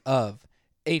as in of,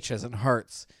 H as in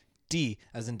Hearts, D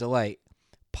as in Delight,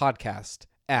 podcast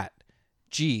at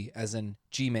G as in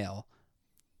Gmail,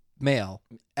 mail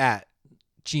at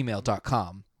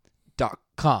gmail.com,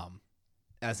 .com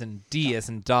as in D as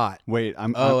in dot. Wait,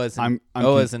 I'm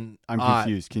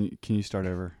confused. Can you start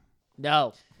over?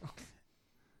 No.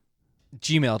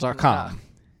 gmail.com.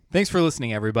 Thanks for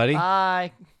listening, everybody.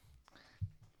 Bye.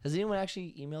 Has anyone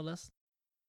actually emailed us?